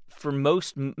 For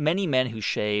many men who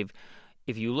shave,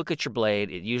 if you look at your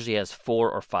blade, it usually has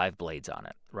 4 or 5 blades on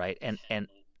it, right? And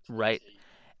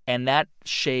that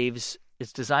shaves.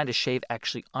 It's designed to shave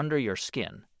actually under your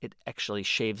skin. It actually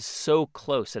shaves so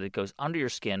close that it goes under your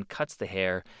skin, cuts the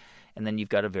hair, and then you've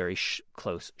got a very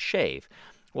close shave.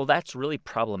 Well, that's really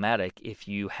problematic if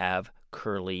you have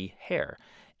curly hair,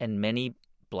 and many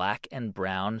black and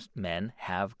brown men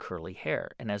have curly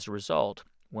hair, and as a result,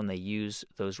 when they use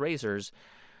those razors,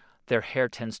 their hair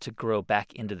tends to grow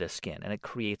back into their skin, and it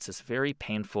creates this very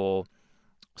painful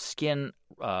skin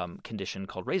condition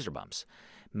called razor bumps.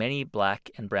 Many black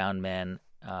and brown men,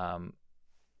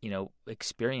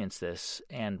 experience this,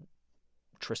 and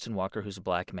Tristan Walker, who's a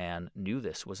black man, knew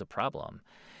this was a problem.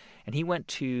 And he went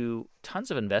to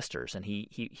tons of investors, and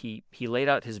he laid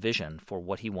out his vision for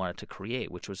what he wanted to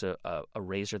create, which was a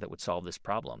razor that would solve this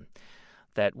problem,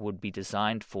 that would be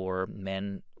designed for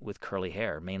men with curly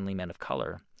hair, mainly men of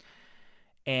color.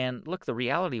 And look, the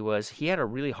reality was he had a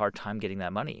really hard time getting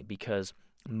that money because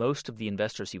most of the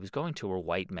investors he was going to were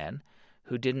white men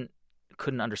who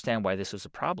couldn't understand why this was a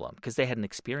problem because they hadn't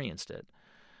experienced it.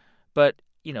 But,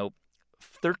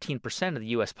 13% of the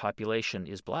U.S. population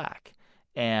is black.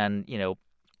 And,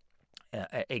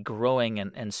 a growing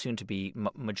and soon-to-be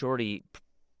majority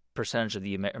percentage of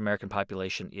the American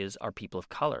population are people of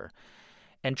color.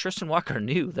 And Tristan Walker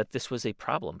knew that this was a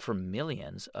problem for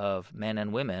millions of men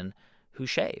and women who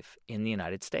shave in the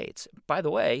United States. By the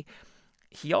way,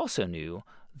 he also knew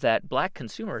that black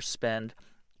consumers spend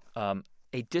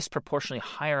a disproportionately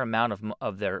higher amount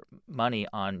of their money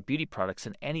on beauty products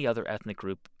than any other ethnic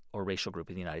group or racial group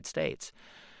in the United States.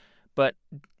 But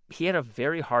he had a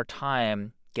very hard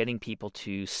time getting people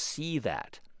to see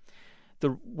that.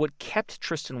 What kept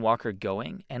Tristan Walker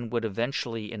going and what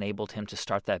eventually enabled him to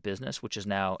start that business, which is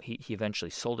now he eventually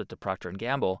sold it to Procter &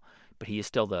 Gamble, but he is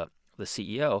still the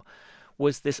CEO,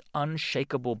 was this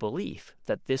unshakable belief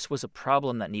that this was a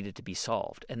problem that needed to be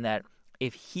solved, and that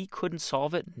if he couldn't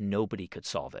solve it, nobody could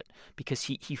solve it, because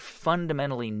he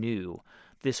fundamentally knew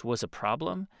this was a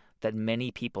problem that many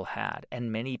people had,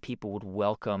 and many people would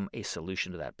welcome a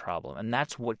solution to that problem. And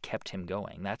that's what kept him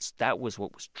going. That was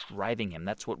what was driving him.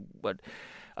 That's what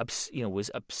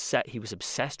was upset. He was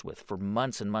obsessed with for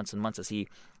months and months and months as he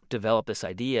developed this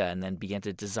idea and then began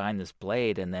to design this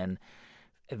blade and then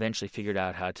eventually figured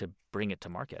out how to bring it to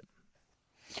market.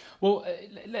 Well,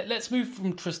 let's move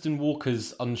from Tristan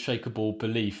Walker's unshakable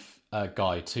belief,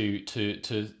 Guy,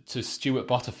 to Stuart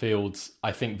Butterfield's,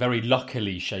 I think, very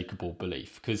luckily shakeable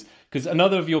belief. Because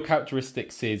another of your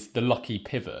characteristics is the lucky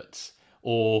pivot,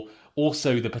 or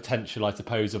also the potential, I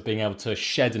suppose, of being able to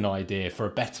shed an idea for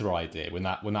a better idea when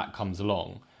that comes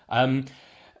along.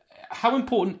 How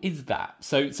important is that?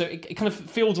 So it kind of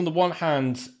feels, on the one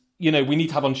hand, we need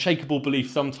to have unshakable belief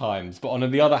sometimes, but on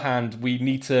the other hand, we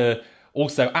need to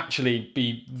also actually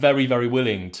be very, very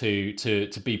willing to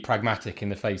be pragmatic in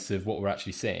the face of what we're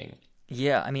actually seeing.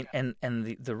 Yeah, I mean,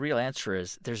 and the real answer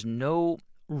is there's no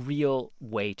real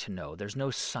way to know. There's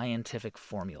no scientific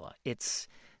formula. It's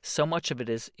so much of it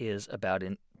is about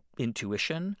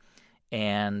intuition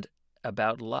and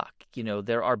about luck.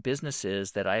 There are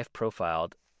businesses that I have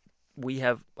profiled.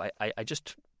 I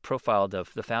just profiled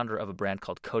the founder of a brand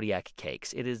called Kodiak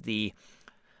Cakes. It is the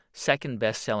second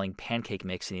best-selling pancake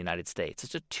mix in the United States.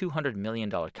 It's a $200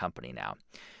 million company now.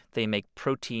 They make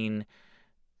protein-packed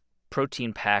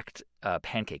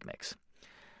pancake mix.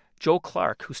 Joel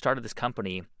Clark, who started this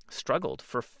company, struggled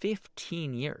for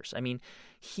 15 years. I mean,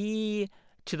 to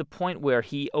the point where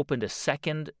he opened a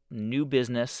second new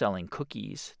business selling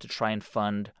cookies to try and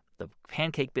fund the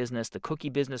pancake business. The cookie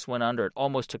business went under. It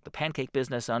almost took the pancake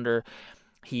business under.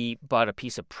 He bought a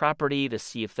piece of property to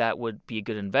see if that would be a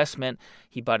good investment.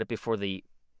 He bought it before the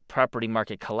property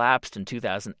market collapsed in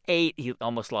 2008. He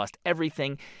almost lost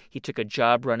everything. He took a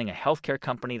job running a healthcare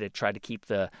company to try to keep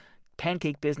the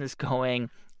pancake business going,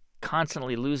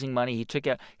 constantly losing money.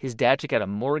 His dad took out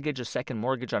a second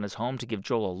mortgage on his home to give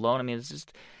Joel a loan. I mean, it's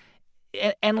just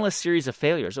an endless series of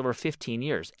failures over 15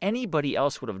 years. Anybody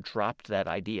else would have dropped that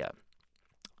idea.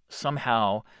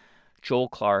 Somehow, Joel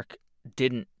Clark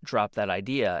didn't drop that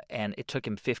idea, and it took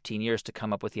him 15 years to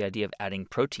come up with the idea of adding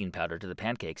protein powder to the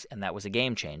pancakes, and that was a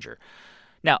game changer.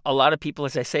 Now, a lot of people,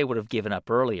 as I say, would have given up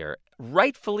earlier,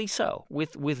 rightfully so,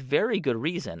 with very good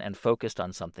reason, and focused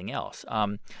on something else.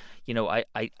 I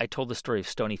told the story of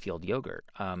Stonyfield yogurt.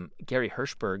 Gary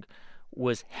Hirshberg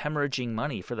was hemorrhaging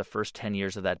money for the first 10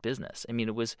 years of that business. I mean,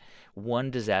 it was one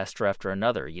disaster after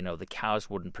another. The cows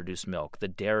wouldn't produce milk. The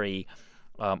dairy,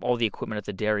 all the equipment at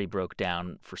the dairy broke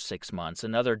down for 6 months.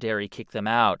 Another dairy kicked them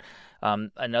out.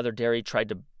 Another dairy tried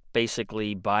to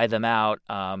basically buy them out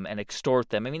and extort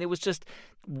them. I mean, it was just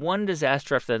one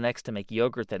disaster after the next to make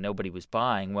yogurt that nobody was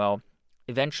buying. Well,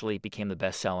 eventually it became the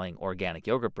best-selling organic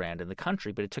yogurt brand in the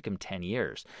country, but it took him 10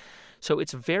 years. So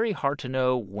it's very hard to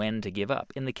know when to give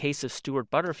up. In the case of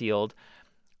Stuart Butterfield,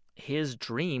 his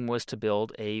dream was to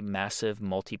build a massive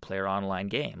multiplayer online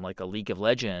game like a League of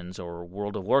Legends or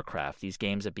World of Warcraft, these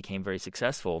games that became very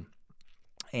successful.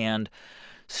 And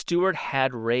Stewart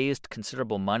had raised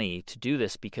considerable money to do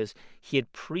this because he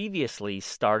had previously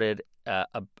started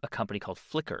a company called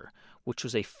Flickr, which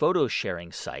was a photo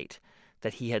sharing site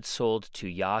that he had sold to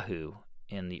Yahoo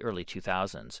in the early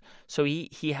 2000s. So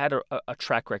he had a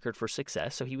track record for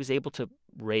success, so he was able to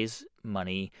raise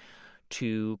money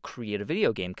to create a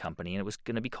video game company, and it was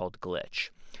going to be called Glitch.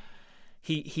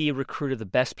 He recruited the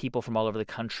best people from all over the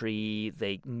country.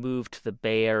 They moved to the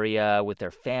Bay Area with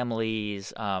their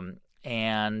families,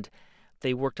 and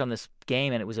they worked on this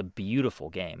game, and it was a beautiful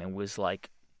game. It was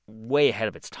like way ahead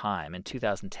of its time. In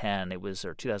 2010,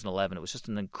 or 2011, it was just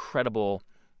an incredible,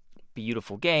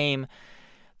 beautiful game.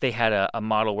 They had a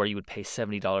model where you would pay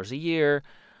 $70 a year.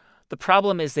 The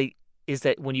problem is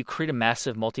that when you create a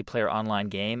massive multiplayer online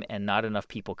game and not enough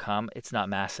people come, it's not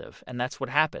massive. And that's what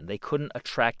happened. They couldn't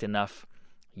attract enough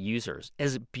users.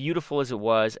 As beautiful as it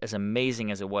was, as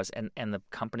amazing as it was, and the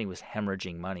company was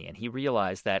hemorrhaging money. And he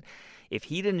realized that if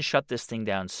he didn't shut this thing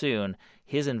down soon,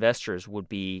 his investors would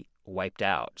be wiped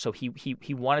out. So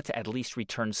he wanted to at least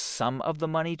return some of the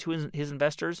money to his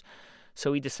investors.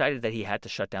 So he decided that he had to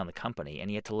shut down the company, and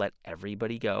he had to let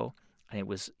everybody go. And it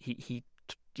was he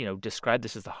described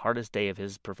this as the hardest day of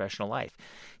his professional life.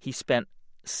 He spent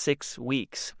 6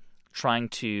 weeks trying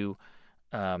to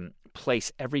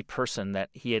place every person that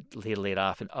he had laid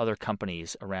off in other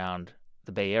companies around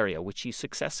the Bay Area, which he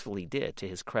successfully did, to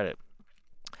his credit.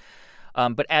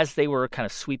 But as they were kind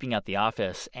of sweeping out the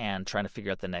office and trying to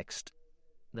figure out the next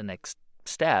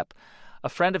step, a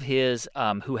friend of his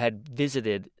who had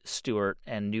visited Stewart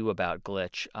and knew about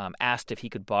Glitch asked if he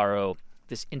could borrow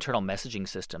this internal messaging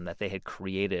system that they had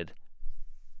created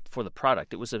for the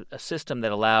product. It was a system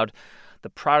that allowed the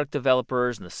product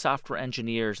developers and the software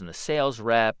engineers and the sales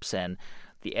reps and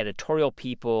the editorial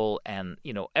people and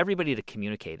everybody to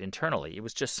communicate internally. It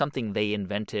was just something they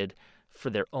invented for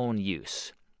their own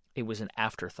use. It was an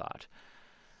afterthought.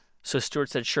 So Stewart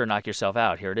said, "Sure, knock yourself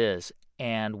out. Here it is."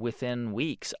 And within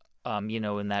weeks,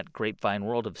 in that grapevine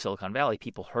world of Silicon Valley,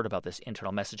 people heard about this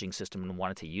internal messaging system and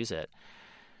wanted to use it.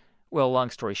 Well, long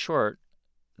story short,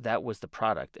 that was the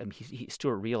product. I mean,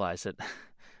 Stewart realized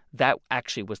that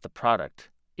actually was the product.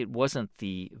 It wasn't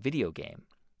the video game.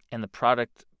 And the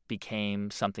product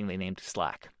became something they named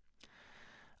Slack.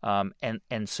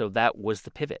 And so that was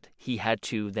the pivot. He had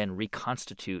to then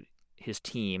reconstitute his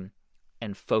team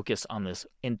and focus on this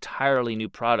entirely new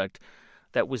product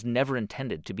that was never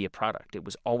intended to be a product. It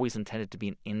was always intended to be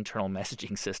an internal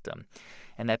messaging system.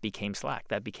 And that became Slack.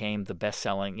 That became the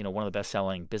best-selling, one of the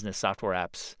best-selling business software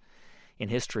apps in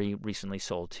history, recently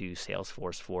sold to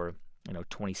Salesforce for,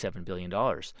 $27 billion.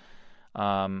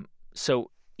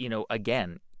 So,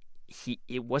 again,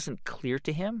 it wasn't clear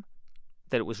to him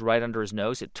that it was right under his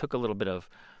nose. It took a little bit of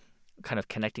kind of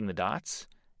connecting the dots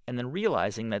and then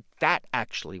realizing that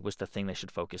actually was the thing they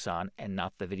should focus on and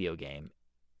not the video game.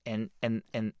 And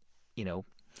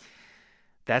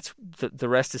that's the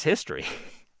rest is history.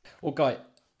 Well, Guy,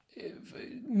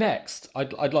 next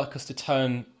I'd like us to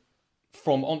turn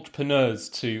from entrepreneurs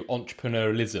to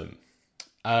entrepreneurialism,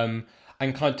 and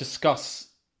kind of discuss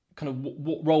kind of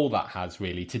what role that has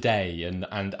really today and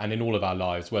in all of our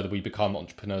lives, whether we become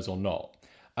entrepreneurs or not.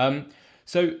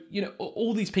 So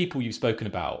all these people you've spoken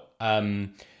about,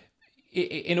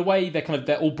 in a way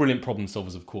they're all brilliant problem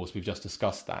solvers. Of course, we've just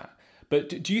discussed that.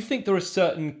 But do you think there are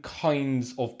certain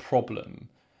kinds of problem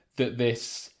that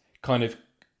this kind of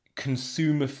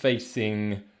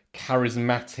consumer-facing,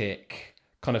 charismatic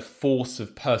kind of force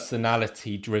of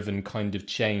personality-driven kind of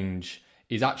change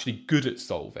is actually good at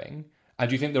solving? And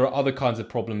do you think there are other kinds of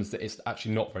problems that it's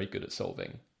actually not very good at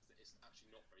solving?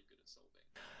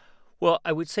 Well,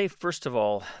 I would say, first of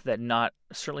all, that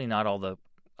certainly not all the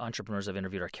entrepreneurs I've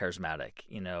interviewed are charismatic,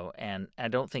 and I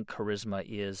don't think charisma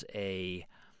is a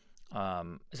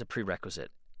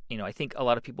prerequisite. I think a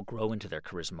lot of people grow into their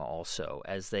charisma also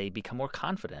as they become more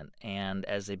confident and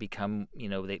as they become,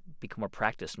 they become more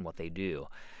practiced in what they do.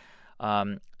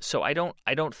 So I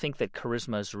don't think that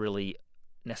charisma is really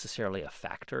necessarily a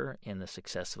factor in the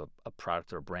success of a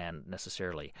product or a brand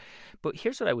necessarily. But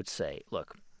here's what I would say.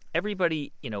 Look,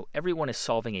 everyone is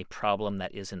solving a problem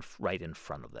that is right in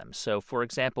front of them. So, for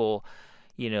example,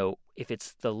 if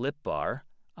it's the lip bar,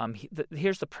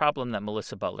 here's the problem that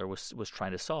Melissa Butler was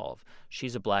trying to solve.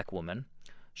 She's a black woman.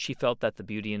 She felt that the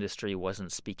beauty industry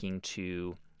wasn't speaking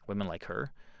to women like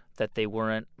her, that they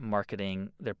weren't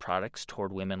marketing their products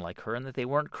toward women like her, and that they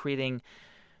weren't creating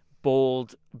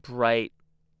bold, bright,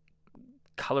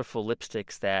 colorful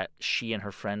lipsticks that she and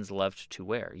her friends loved to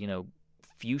wear.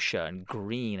 Fuchsia and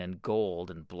green and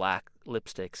gold and black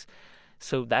lipsticks.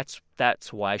 So that's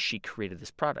why she created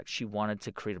this product. She wanted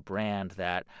to create a brand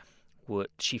that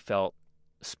she felt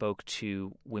spoke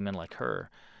to women like her.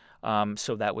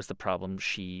 So that was the problem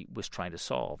she was trying to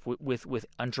solve. With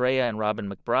Andrea and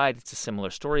Robin McBride, it's a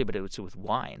similar story, but it was with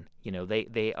wine.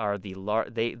 They are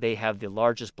they have the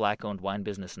largest black-owned wine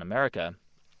business in America,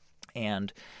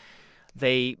 and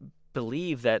they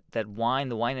believe that the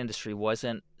wine industry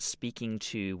wasn't speaking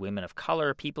to women of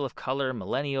color, people of color,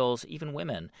 millennials, even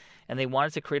women, and they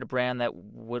wanted to create a brand that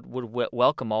would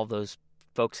welcome all those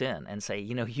folks in and say,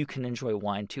 you can enjoy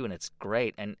wine too, and it's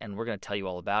great, and we're going to tell you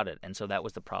all about it. And so that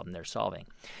was the problem they're solving.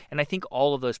 And I think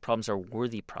all of those problems are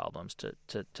worthy problems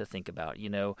to think about.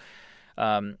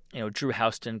 Drew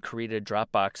Houston created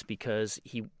Dropbox because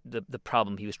the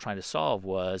problem he was trying to solve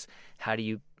was how do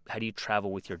you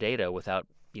travel with your data without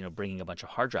bringing a bunch of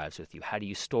hard drives with you? How do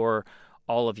you store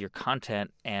all of your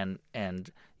content and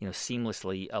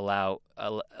seamlessly allow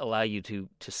you to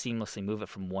seamlessly move it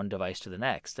from one device to the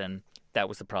next? And that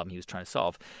was the problem he was trying to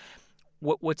solve.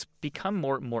 What's become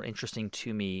more interesting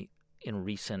to me in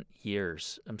recent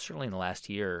years, certainly in the last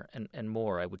year and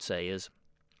more, I would say, is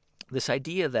this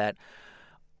idea that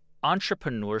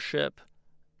entrepreneurship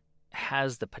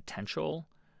has the potential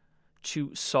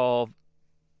to solve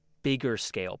bigger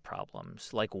scale problems,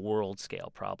 like world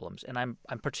scale problems. And I'm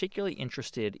particularly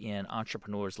interested in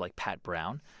entrepreneurs like Pat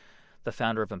Brown, the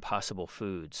founder of Impossible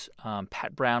Foods.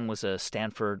 Pat Brown was a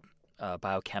Stanford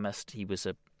biochemist. He was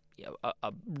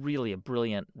really a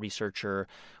brilliant researcher,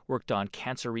 worked on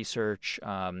cancer research,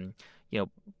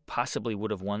 possibly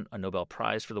would have won a Nobel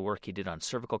Prize for the work he did on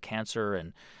cervical cancer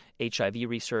and HIV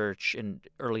research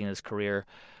early in his career.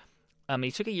 He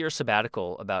took a year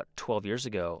sabbatical about 12 years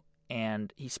ago,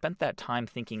 and he spent that time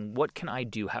thinking, what can I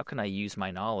do? How can I use my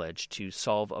knowledge to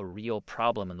solve a real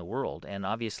problem in the world? And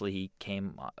obviously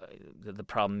the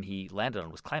problem he landed on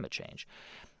was climate change.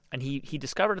 And he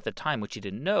discovered at the time, which he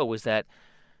didn't know, was that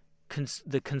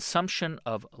the consumption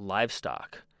of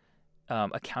livestock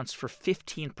accounts for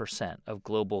 15% of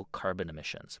global carbon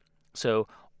emissions. So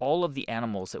all of the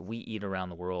animals that we eat around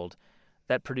the world,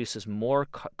 that produces more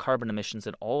carbon emissions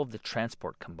than all of the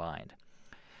transport combined.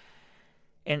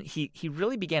 And he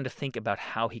really began to think about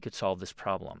how he could solve this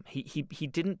problem. He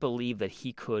didn't believe that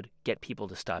he could get people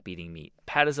to stop eating meat.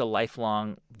 Pat is a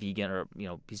lifelong vegan, or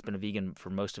he's been a vegan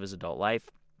for most of his adult life.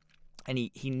 And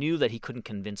he knew that he couldn't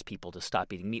convince people to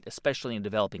stop eating meat, especially in the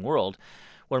developing world,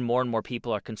 where more and more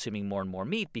people are consuming more and more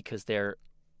meat because they're,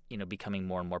 becoming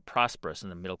more and more prosperous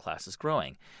and the middle class is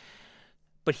growing.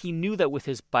 But he knew that with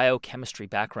his biochemistry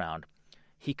background,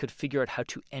 he could figure out how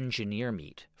to engineer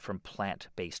meat from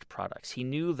plant-based products. He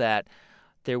knew that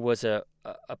there was a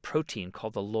protein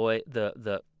called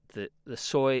the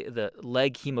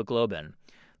leg hemoglobin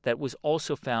that was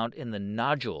also found in the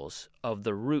nodules of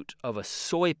the root of a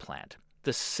soy plant,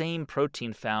 the same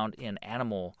protein found in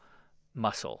animal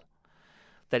muscle.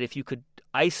 That if you could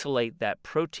isolate that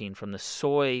protein from the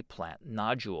soy plant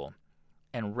nodule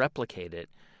and replicate it,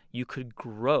 you could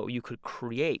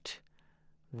create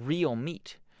real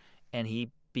meat. And he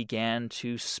began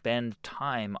to spend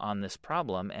time on this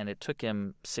problem, and it took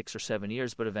him 6 or 7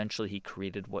 years, but eventually he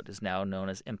created what is now known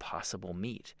as Impossible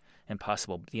Meat.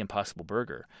 The Impossible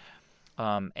Burger,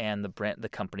 and the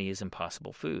company is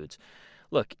Impossible Foods.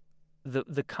 Look,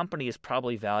 the company is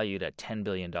probably valued at $10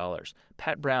 billion.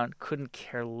 Pat Brown couldn't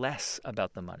care less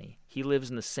about the money. He lives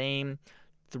in the same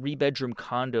 3-bedroom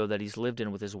condo that he's lived in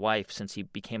with his wife since he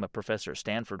became a professor at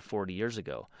Stanford 40 years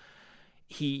ago.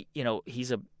 If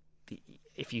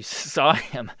you saw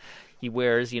him, he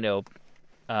wears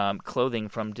clothing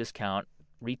from discount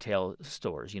retail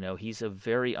stores. He's a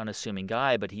very unassuming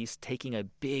guy, but he's taking a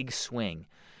big swing.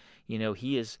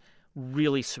 He is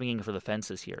really swinging for the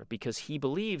fences here because he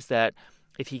believes that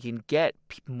if he can get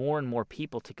more and more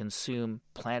people to consume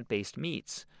plant-based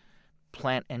meats,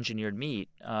 plant-engineered meat,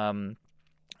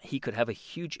 he could have a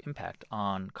huge impact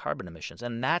on carbon emissions.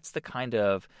 And that's the kind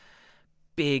of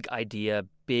big idea,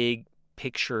 big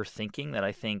picture thinking that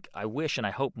I wish and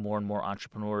I hope more and more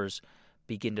entrepreneurs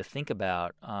begin to think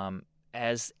about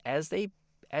as they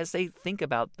think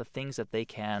about the things that they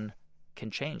can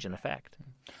change and affect.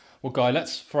 Well, Guy,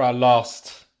 let's, for our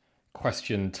last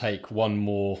question, take one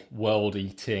more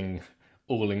world-eating,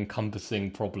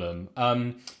 all-encompassing problem,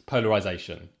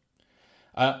 polarization.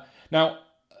 Now,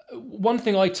 one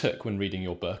thing I took when reading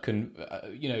your book, and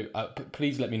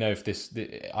please let me know if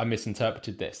I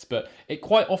misinterpreted this, but it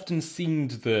quite often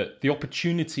seemed that the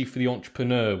opportunity for the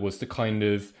entrepreneur was to kind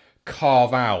of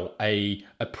carve out a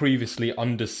previously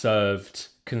underserved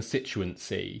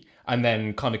constituency and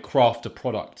then kind of craft a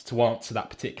product to answer that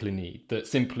particular need that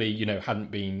simply,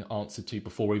 hadn't been answered to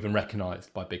before or even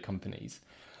recognized by big companies.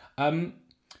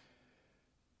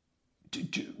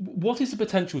 what is the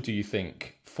potential, do you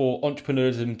think, for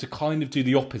entrepreneurship to kind of do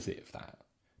the opposite of that?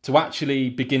 To actually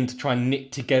begin to try and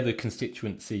knit together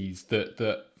constituencies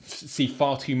that see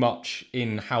far too much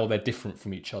in how they're different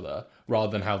from each other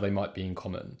rather than how they might be in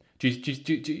common?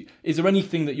 Is there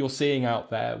anything that you're seeing out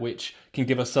there which can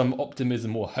give us some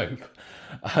optimism or hope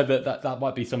that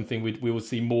might be something we will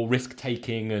see more risk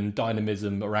taking and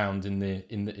dynamism around in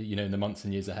the months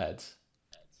and years ahead?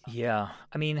 Yeah,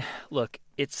 I mean, look,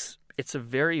 it's a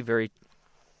very, very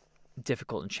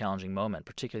difficult and challenging moment,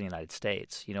 particularly in the United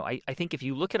States. I think if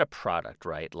you look at a product,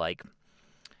 right, like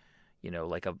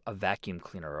a vacuum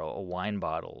cleaner, or a wine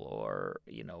bottle, or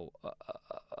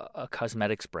a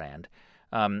cosmetics brand,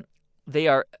 they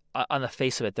are, on the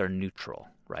face of it, they're neutral,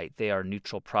 right? They are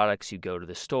neutral products. You go to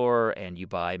the store and you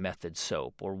buy Method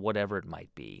soap or whatever it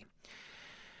might be.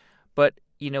 But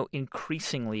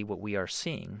increasingly, what we are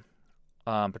seeing,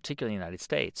 particularly in the United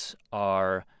States,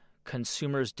 are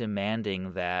consumers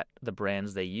demanding that the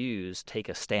brands they use take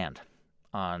a stand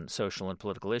on social and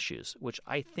political issues, which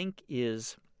I think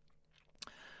is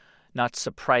not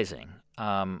surprising,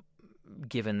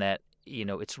 given that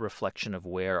it's a reflection of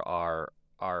where our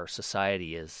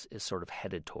society is sort of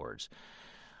headed towards.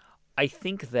 I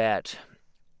think that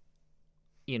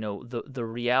the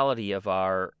reality of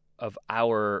our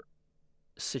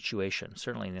situation,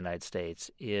 certainly in the United States,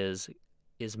 is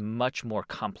much more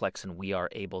complex than we are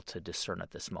able to discern at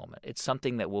this moment. It's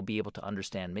something that we'll be able to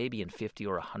understand maybe in 50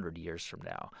 or 100 years from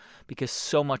now, because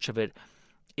so much of it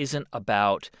isn't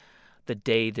about the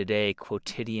day-to-day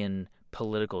quotidian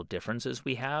political differences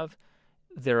we have.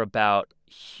 They're about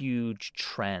huge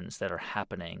trends that are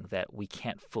happening that we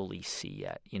can't fully see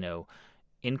yet.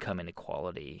 Income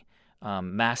inequality,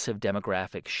 massive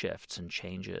demographic shifts and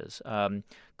changes,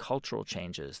 cultural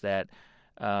changes that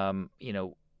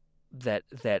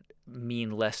that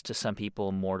mean less to some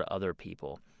people, more to other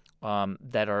people.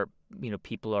 That are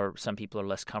some people are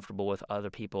less comfortable with, other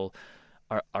people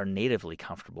are natively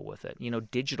comfortable with it.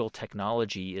 Digital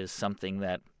technology is something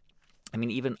that, I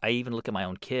even look at my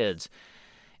own kids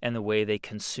and the way they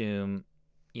consume,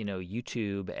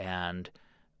 YouTube and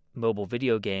mobile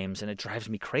video games, and it drives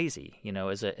me crazy.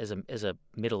 As a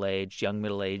middle-aged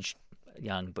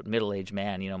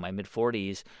man, my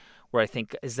mid-40s, where I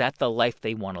think, is that the life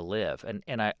they want to live?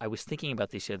 And I was thinking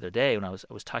about this the other day when I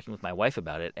was talking with my wife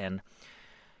about it, and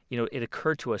it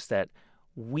occurred to us that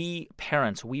we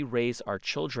parents, we raise our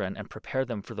children and prepare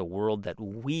them for the world that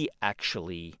we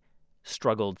actually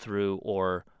struggled through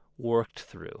or worked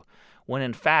through, when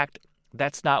in fact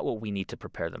that's not what we need to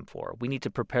prepare them for. We need to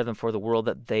prepare them for the world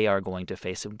that they are going to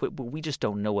face, but we just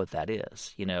don't know what that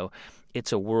is.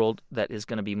 It's a world that is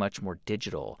going to be much more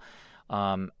digital,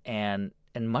 and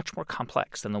much more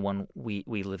complex than the one we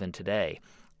live in today.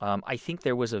 I think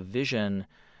there was a vision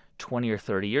 20 or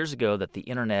 30 years ago that the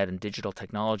internet and digital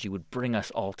technology would bring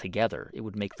us all together. It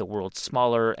would make the world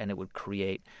smaller, and it would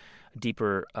create a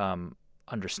deeper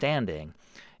understanding.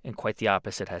 And quite the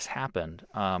opposite has happened.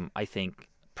 I think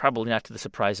probably not to the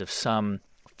surprise of some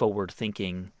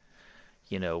forward-thinking,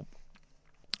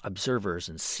 observers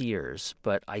and seers,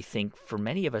 but I think for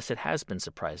many of us it has been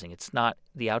surprising.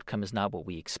 The outcome is not what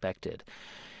we expected.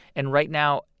 And right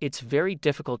now, it's very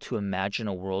difficult to imagine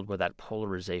a world where that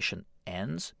polarization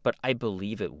ends, but I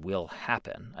believe it will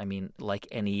happen. Like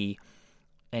any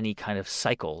kind of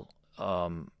cycle,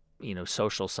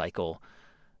 social cycle,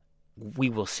 we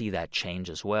will see that change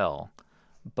as well.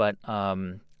 But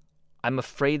I'm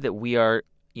afraid that we are,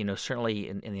 certainly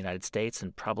in the United States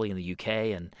and probably in the UK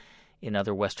and in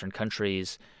other Western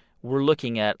countries, we're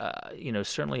looking at,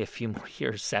 certainly a few more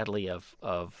years, sadly, of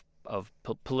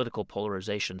political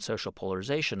polarization, social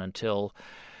polarization, until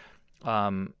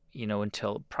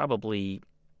probably,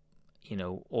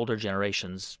 older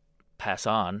generations pass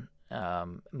on,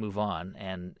 move on,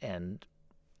 and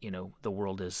the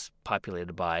world is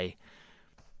populated by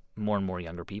more and more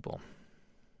younger people.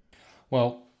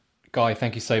 Well, Guy,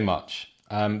 thank you so much.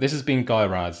 This has been Guy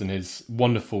Raz, and his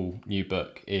wonderful new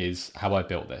book is How I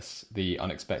Built This, The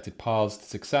Unexpected Paths to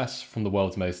Success from the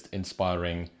World's Most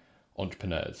Inspiring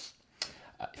Entrepreneurs.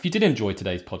 If you did enjoy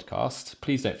today's podcast,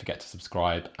 please don't forget to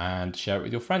subscribe and share it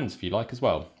with your friends if you like as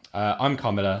well. I'm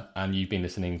Carl Miller, and you've been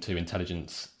listening to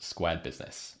Intelligence Squared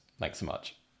Business. Thanks so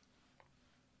much.